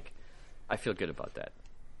tournament. And I'm like, I feel good about that,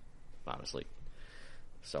 honestly.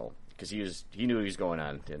 So because he knew he was going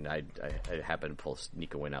on, and I happened to pull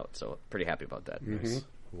Nika win out. So pretty happy about that. Mm-hmm. Nice.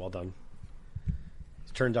 Well done.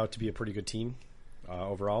 It turned out to be a pretty good team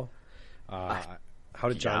overall. How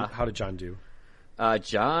did John do?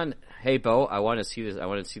 John, hey Bo, I want to see this. I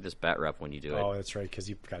want to see this bat rep when you do it. Oh, that's right, because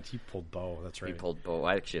he pulled Bo. That's right. He pulled Bo.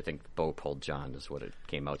 I think Bo pulled John is what it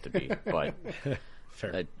came out to be. But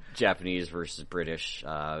Fair. Japanese versus British,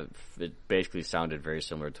 it basically sounded very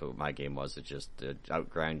similar to what my game was. It just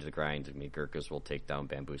outgrind the grind. I mean, Gurkhas will take down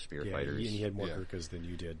bamboo spear Yeah, fighters. he had more Gurkhas than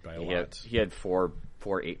you did by a lot. He had four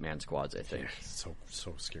 8-man squads, I think. Yeah,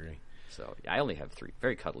 so scary. So I only have 3.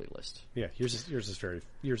 Very cuddly list. Yeah, yours is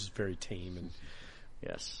very tame, and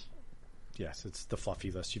Yes. yes, it's the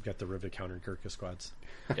fluffy list. You've got the Rivet counter Gurkha squads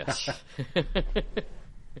Yes.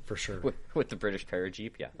 for sure. with the British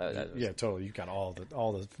Parajeep, yeah. That was, Yeah, totally. You've got all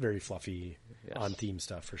the very fluffy Yes. on theme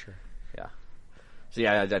stuff for sure. Yeah. So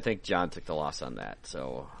yeah, I think John took the loss on that.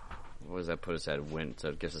 So what does that put us at a win? So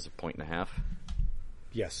it gives us a 1.5.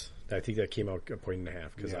 Yes, I think that came out a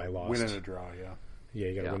 1.5 because I lost. Win and a draw, yeah. Yeah,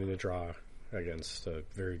 you got to Yeah. win in a draw against a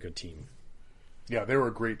very good team. Yeah, they were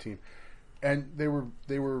a great team. And they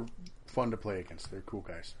were fun to play against. They're cool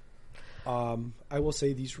guys. I will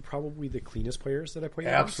say these were probably the cleanest players that I played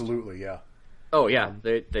Absolutely, yeah. Oh yeah,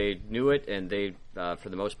 they knew it, and they for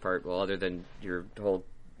the most part, well, other than your whole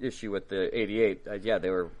issue with the 88, yeah, they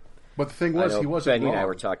were. But the thing was, he wasn't Benny wrong, and I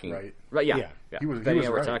were talking, right? Yeah, Yeah. yeah. He was Benny and I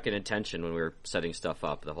were right. talking intention when we were setting stuff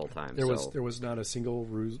up the whole time. against. There was not a single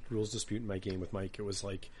rules dispute in my game with Mike. It was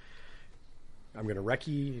like, I'm going to wreck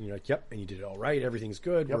you, and you're like, yep, and you did it all right. Everything's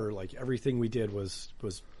good. Yep. We're like, everything we did was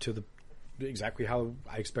to the exactly how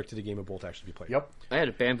I expected a game of Bolt to actually be played. Yep. I had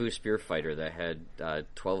a bamboo spear fighter that had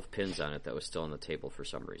 12 pins on it that was still on the table for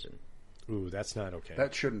some reason. Ooh, that's not okay.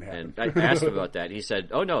 That shouldn't happen. And I asked him about that. He said,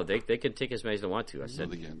 "Oh no, they can take as many as they want to." I said,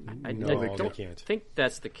 they can't. "I, No, I they don't can't. think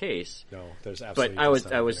that's the case." No, there's But absolutely. I was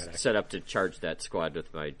that's not automatic. set up to charge that squad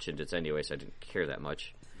with my Chindits anyway, so I didn't care that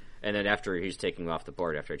much. And then after he's taking off the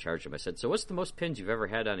board, after I charged him, I said, "So what's the most pins you've ever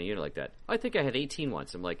had on a unit like that?" I think I had 18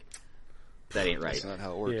 once. I'm like, that ain't right. That's not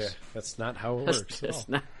how it works. Yeah, that's not how it works. at all.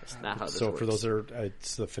 That's not how this So works. for those that are,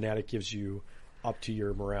 it's the Fanatic gives you up to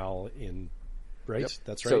your morale in, right? Yep.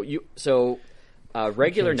 That's right. So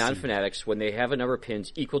regular can't see. non-fanatics, when they have a number of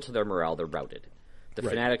pins equal to their morale, they're routed. The Right.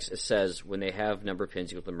 fanatics says when they have number of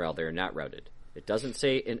pins equal to their morale, they are not routed. It doesn't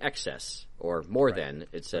say in excess or more than.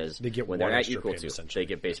 It says They get when one they're not extra equal pin, to. essentially. They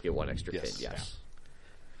get basically one extra Yes. pin. Yes.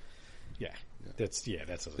 yeah,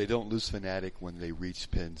 that's They don't lose Fanatic when they reach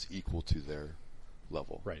pins equal to their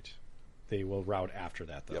level. right. They will route after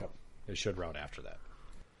that, though. Yep. They should route after that.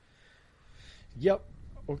 Yep.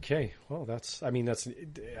 Okay. Well,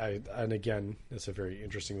 and again, it's a very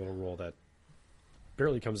interesting little rule that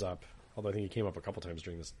barely comes up. Although I think it came up a couple times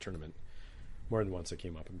during this tournament, more than once it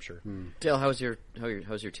came up. I'm sure. Dale, how's your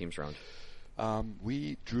team's round?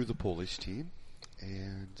 We drew the Polish team,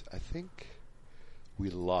 and I think we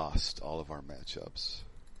lost all of our matchups.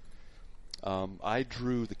 I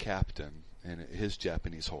drew the captain and his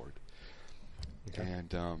Japanese horde. Okay.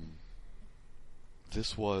 And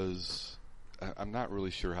this was... I'm not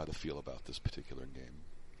really sure how to feel about this particular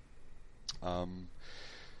game.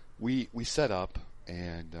 We set up,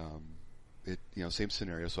 and same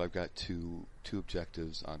scenario. So I've got two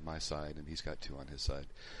objectives on my side, and he's got 2 on his side.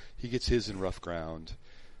 He gets his in rough ground.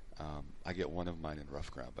 I get one of mine in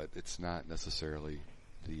rough ground, but it's not necessarily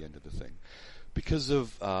the end of the thing. Because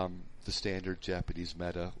of the standard Japanese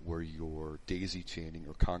meta where you're daisy chaining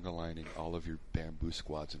or conga lining all of your bamboo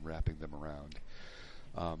squads and wrapping them around,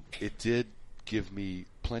 it did give me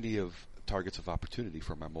plenty of targets of opportunity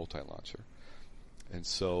for my multi-launcher. And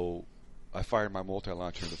so I fired my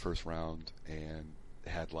multi-launcher in the first round and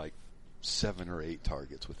had like 7 or 8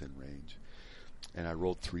 targets within range. And I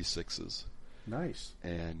rolled 3 6s. Nice.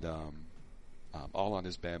 And all on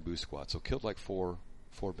his bamboo squad. So killed like four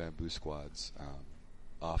bamboo squads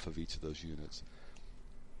off of each of those units.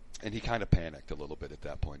 And he kind of panicked a little bit at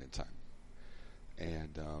that point in time.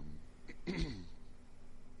 And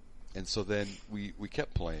and so then we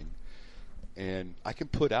kept playing. And I can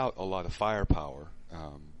put out a lot of firepower,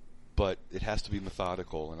 but it has to be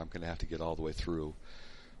methodical, and I'm going to have to get all the way through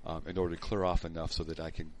in order to clear off enough so that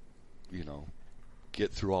I can,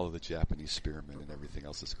 get through all of the Japanese spearmen and everything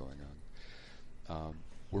else that's going on.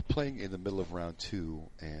 We're playing in the middle of round 2,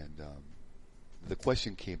 and the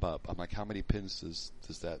question came up. I'm like, how many pins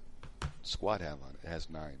does that squad have on it? It has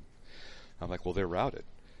 9. I'm like, well, they're routed.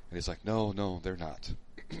 And he's like, no, they're not.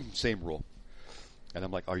 Same rule. And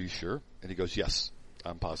I'm like, are you sure? And he goes, yes,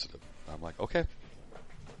 I'm positive. I'm like, okay.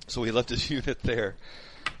 So he left his unit there.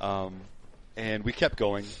 And we kept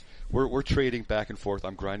going. We're trading back and forth.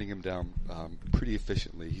 I'm grinding him down pretty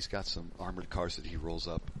efficiently. He's got some armored cars that he rolls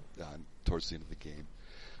up towards the end of the game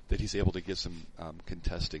that he's able to get some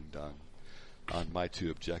contesting done. on my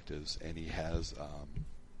 2 objectives, and he has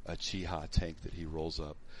a Chiha tank that he rolls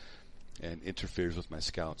up and interferes with my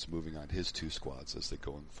scouts moving on his 2 squads as they're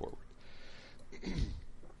going forward.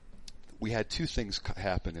 We had 2 things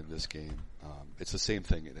happen in this game. It's the same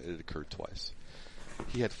thing. It occurred twice.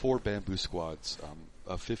 He had 4 bamboo squads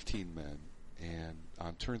of 15 men, and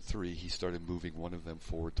on turn 3 he started moving one of them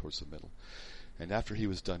forward towards the middle. And after he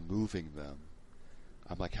was done moving them,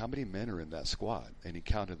 I'm like, how many men are in that squad? And he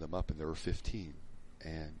counted them up, and there were 15.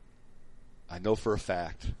 And I know for a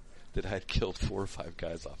fact that I had killed 4 or 5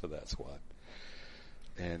 guys off of that squad.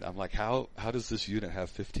 And I'm like, how does this unit have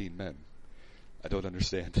 15 men? I don't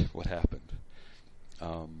understand what happened.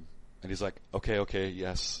 And he's like, okay,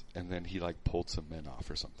 yes. And then he like pulled some men off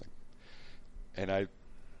or something. And I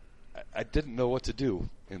didn't know what to do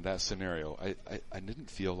in that scenario. I didn't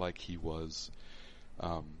feel like he was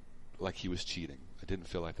cheating. I didn't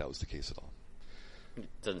feel like that was the case at all. It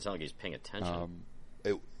doesn't sound like he's paying attention.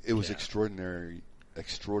 It was extraordinarily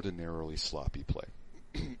sloppy play.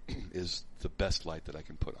 Is the best light that I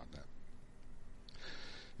can put on that.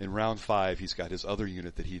 In round 5, he's got his other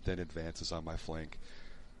unit that he then advances on my flank,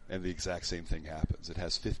 and the exact same thing happens. It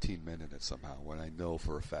has 15 men in it somehow, when I know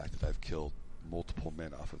for a fact that I've killed multiple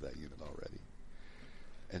men off of that unit already.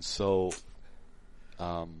 And so,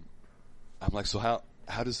 I'm like, so how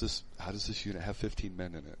does this unit have 15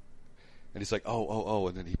 men in it? And he's like, oh,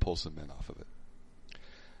 and then he pulls some men off of it.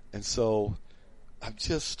 And so, I'm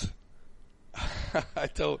just, I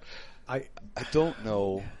don't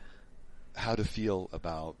know how to feel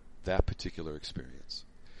about that particular experience.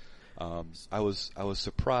 I was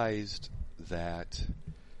surprised that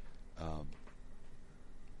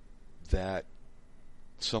that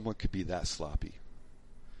someone could be that sloppy.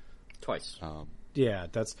 Twice. Yeah,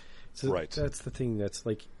 that's right. That's the thing. That's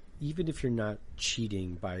like, even if you're not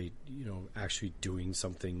cheating by actually doing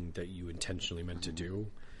something that you intentionally meant to do,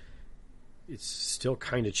 it's still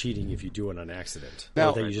kind of cheating if you do it on accident. Now,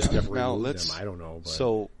 or that you just never remove let's, them. I don't know.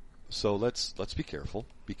 So But. let's be careful,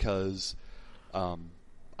 because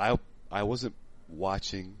I wasn't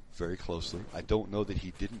watching very closely. I don't know that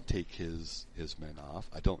he didn't take his men off.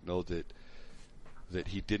 I don't know that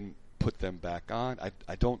he didn't put them back on.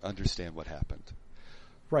 I don't understand what happened.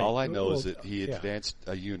 Right. All I know is that he advanced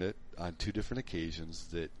a unit on 2 different occasions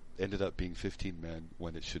that ended up being 15 men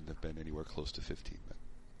when it shouldn't have been anywhere close to 15 men.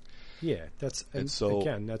 Yeah, that's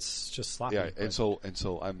just sloppy. Yeah, and so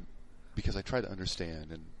I'm, because I try to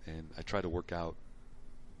understand and I try to work out.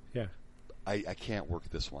 Yeah. I can't work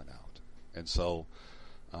this one out. And so,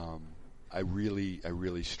 I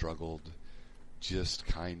really struggled just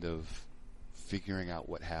kind of figuring out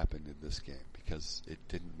what happened in this game, because it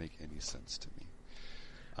didn't make any sense to me.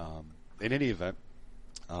 In any event,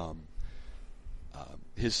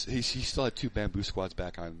 he still had 2 bamboo squads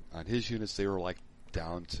back on his units. They were like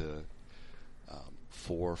down to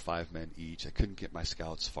 4 or 5 men each. I couldn't get my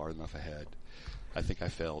scouts far enough ahead. I think I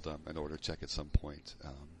failed an order check at some point,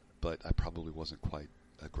 but I probably wasn't quite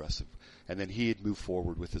aggressive. And then he had moved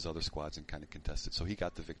forward with his other squads and kind of contested, so he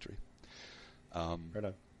got the victory. Right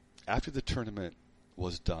on. After the tournament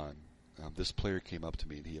was done, this player came up to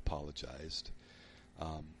me and he apologized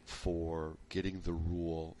for getting the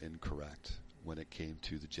rule incorrect when it came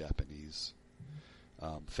to the Japanese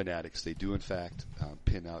fanatics. They do in fact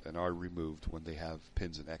pin out and are removed when they have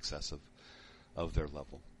pins in excess of their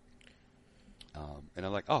level. And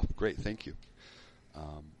I'm like, oh, great, thank you.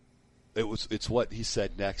 It's what he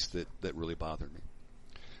said next that really bothered me.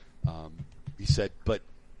 He said,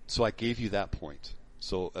 so I gave you that point.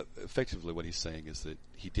 So effectively what he's saying is that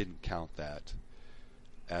he didn't count that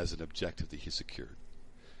as an objective that he secured.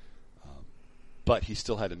 But he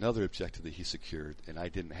still had another objective that he secured, and I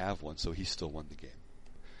didn't have one, so he still won the game.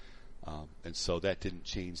 And so that didn't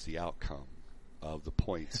change the outcome of the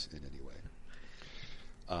points in any way.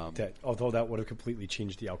 Although that would have completely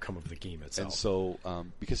changed the outcome of the game itself. And so,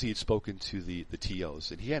 because he had spoken to the TOs,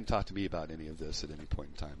 and he hadn't talked to me about any of this at any point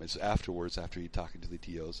in time. It's afterwards, after he'd talking to the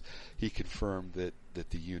TOs, he confirmed that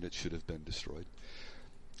the unit should have been destroyed.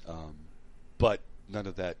 But none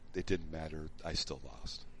of that, it didn't matter. I still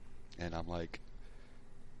lost. And I'm like,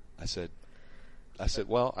 I said,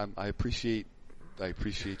 well, I appreciate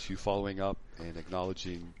you following up and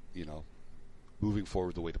acknowledging, moving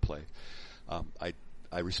forward the way to play.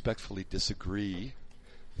 I respectfully disagree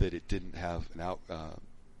that it didn't have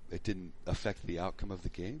it didn't affect the outcome of the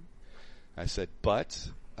game. I said,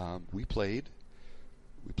 but we played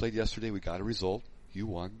yesterday. We got a result. You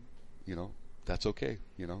won. That's okay.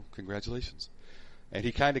 Congratulations. And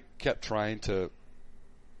he kind of kept trying to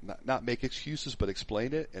not make excuses, but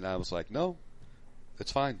explain it. And I was like, no,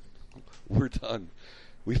 it's fine. We're done.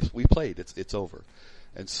 we played. It's over.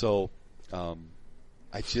 And so,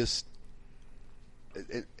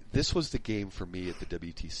 this was the game for me at the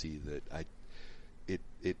WTC that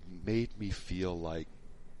it made me feel like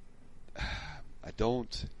I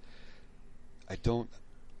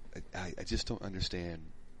just don't understand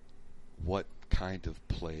what kind of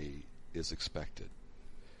play is expected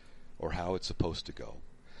or how it's supposed to go.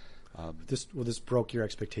 This broke your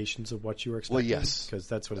expectations of what you were expecting? Well, yes. Because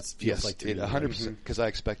that's what it feels like to me. 100%, because I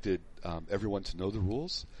expected everyone to know the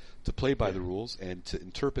rules, to play by the rules, and to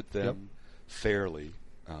interpret them fairly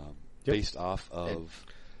based off of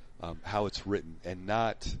how it's written, and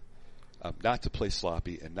not to play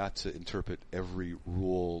sloppy and not to interpret every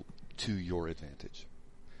rule to your advantage.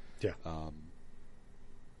 Yeah.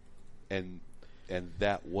 And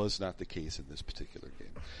that was not the case in this particular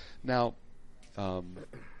game. Now,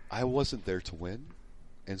 I wasn't there to win,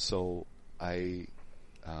 and so I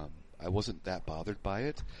wasn't that bothered by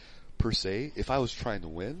it per se. If I was trying to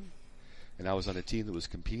win, and I was on a team that was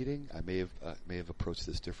competing, I may have approached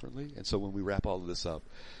this differently. And so when we wrap all of this up,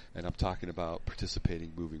 and I'm talking about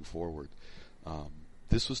participating moving forward,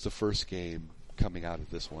 this was the first game coming out of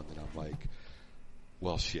this one that I'm like,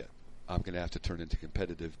 well, shit, I'm going to have to turn into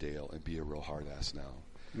competitive Dale and be a real hard ass now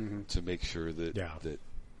to make sure that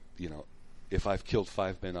if I've killed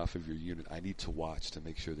 5 men off of your unit, I need to watch to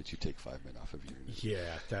make sure that you take 5 men off of your unit.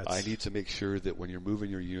 Yeah, I need to make sure that when you're moving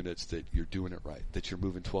your units that you're doing it right, that you're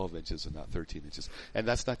moving 12 inches and not 13 inches. And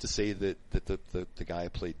that's not to say that the guy I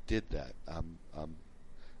played did that.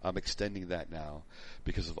 I'm extending that now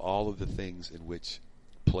because of all of the things in which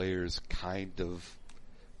players kind of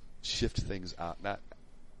shift things out,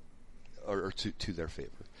 or to their favor.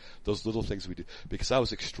 Those little things we do. Because I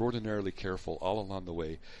was extraordinarily careful all along the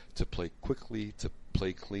way to play quickly, to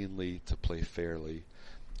play cleanly, to play fairly,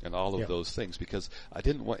 and all of those things. Because I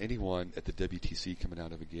didn't want anyone at the WTC coming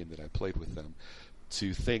out of a game that I played with them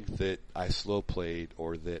to think that I slow played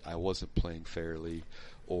or that I wasn't playing fairly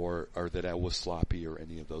or that I was sloppy or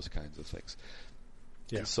any of those kinds of things.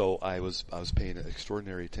 Yeah. And so I was paying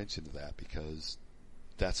extraordinary attention to that because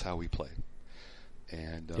that's how we play.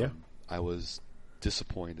 And I was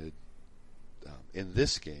disappointed in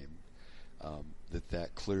this game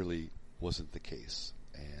that clearly wasn't the case,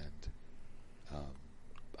 and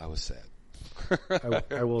I was sad.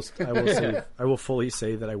 I will fully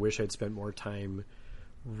say that I wish I'd spent more time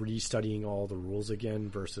restudying all the rules again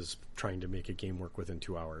versus trying to make a game work within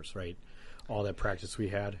 2 hours. Right, all that practice we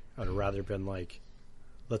had, I'd have rather been like,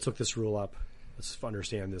 let's look this rule up, let's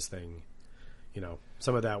understand this thing.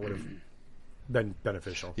 Some of that would have been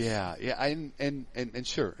beneficial. Yeah, and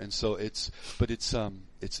sure, and so it's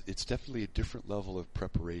definitely a different level of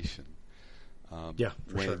preparation. For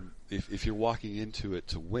sure. If you're walking into it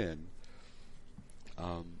to win,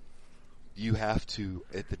 you have to,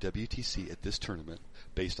 at the WTC, at this tournament,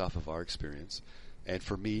 based off of our experience, and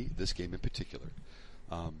for me, this game in particular,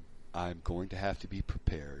 I'm going to have to be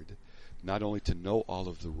prepared not only to know all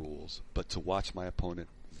of the rules, but to watch my opponent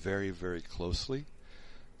very, very closely.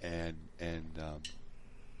 And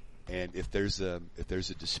if there's a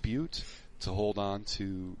dispute, to hold on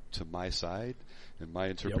to my side and my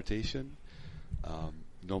interpretation,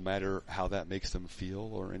 no matter how that makes them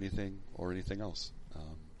feel or anything else,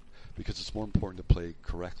 because it's more important to play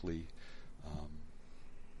correctly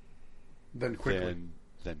than quickly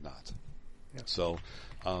than not. Yeah. So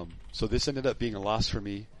this ended up being a loss for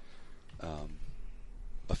me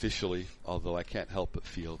officially, although I can't help but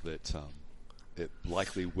feel that. It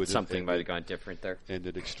likely would something might have gone different there.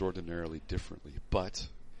 Ended extraordinarily differently, but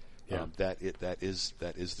that is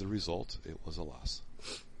the result. It was a loss.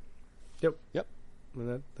 Yep.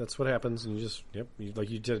 And that's what happens, and you just like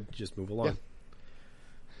you did, just move along.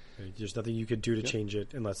 Yeah. There's nothing you could do to change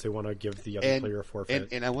it unless they want to give the other player a forfeit.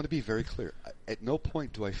 And I want to be very clear. At no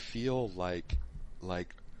point do I feel like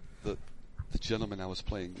the gentleman I was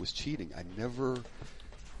playing was cheating. I never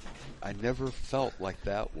felt like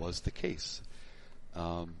that was the case.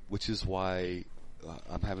 Which is why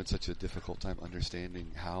I'm having such a difficult time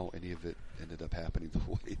understanding how any of it ended up happening the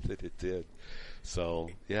way that it did. So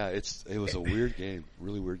it was a weird game,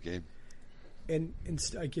 really weird game. And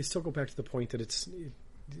I guess still go back to the point that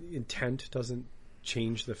intent doesn't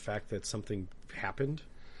change the fact that something happened.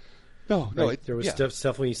 No, there was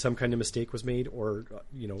definitely some kind of mistake was made, or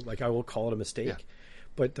I will call it a mistake. Yeah.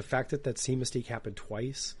 But the fact that same mistake happened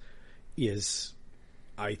twice is,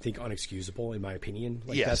 I think, unexcusable in my opinion.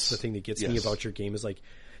 That's the thing that gets me about your game is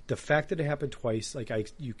the fact that it happened twice.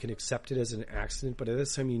 You can accept it as an accident, but at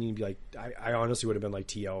this time you need to be like, I honestly would have been like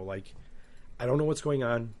T.O. I don't know what's going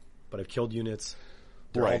on, but I've killed units.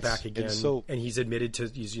 They're all back again, and he's admitted to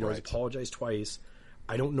he's apologized twice.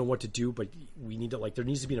 I don't know what to do, but we need to there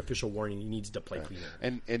needs to be an official warning. He needs to play cleaner.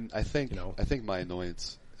 And I think I think my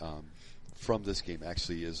annoyance from this game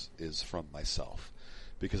actually is from myself,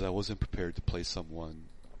 because I wasn't prepared to play someone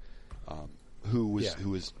who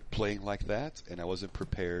was playing like that, and I wasn't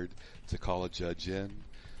prepared to call a judge in.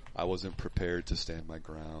 I wasn't prepared to stand my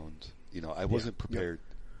ground. I wasn't prepared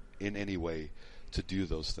in any way to do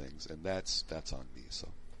those things, and that's on me. So,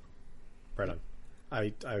 right on.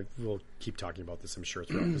 I will keep talking about this, I'm sure,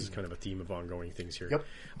 throughout. This is kind of a theme of ongoing things here. Yep.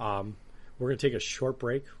 We're going to take a short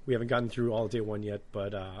break. We haven't gotten through all day one yet,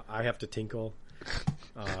 but I have to tinkle.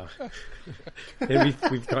 And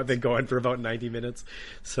we've been going for about 90 minutes.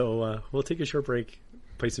 So we'll take a short break,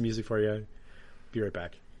 play some music for you. Be right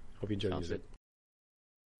back. Hope you enjoy the music. Good.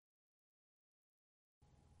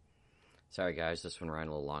 Sorry, guys. This one ran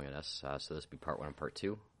a little long on us. So this will be part 1 and part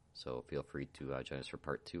 2. So feel free to join us for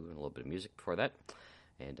part 2 and a little bit of music before that.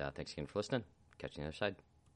 And thanks again for listening. Catch you on the other side.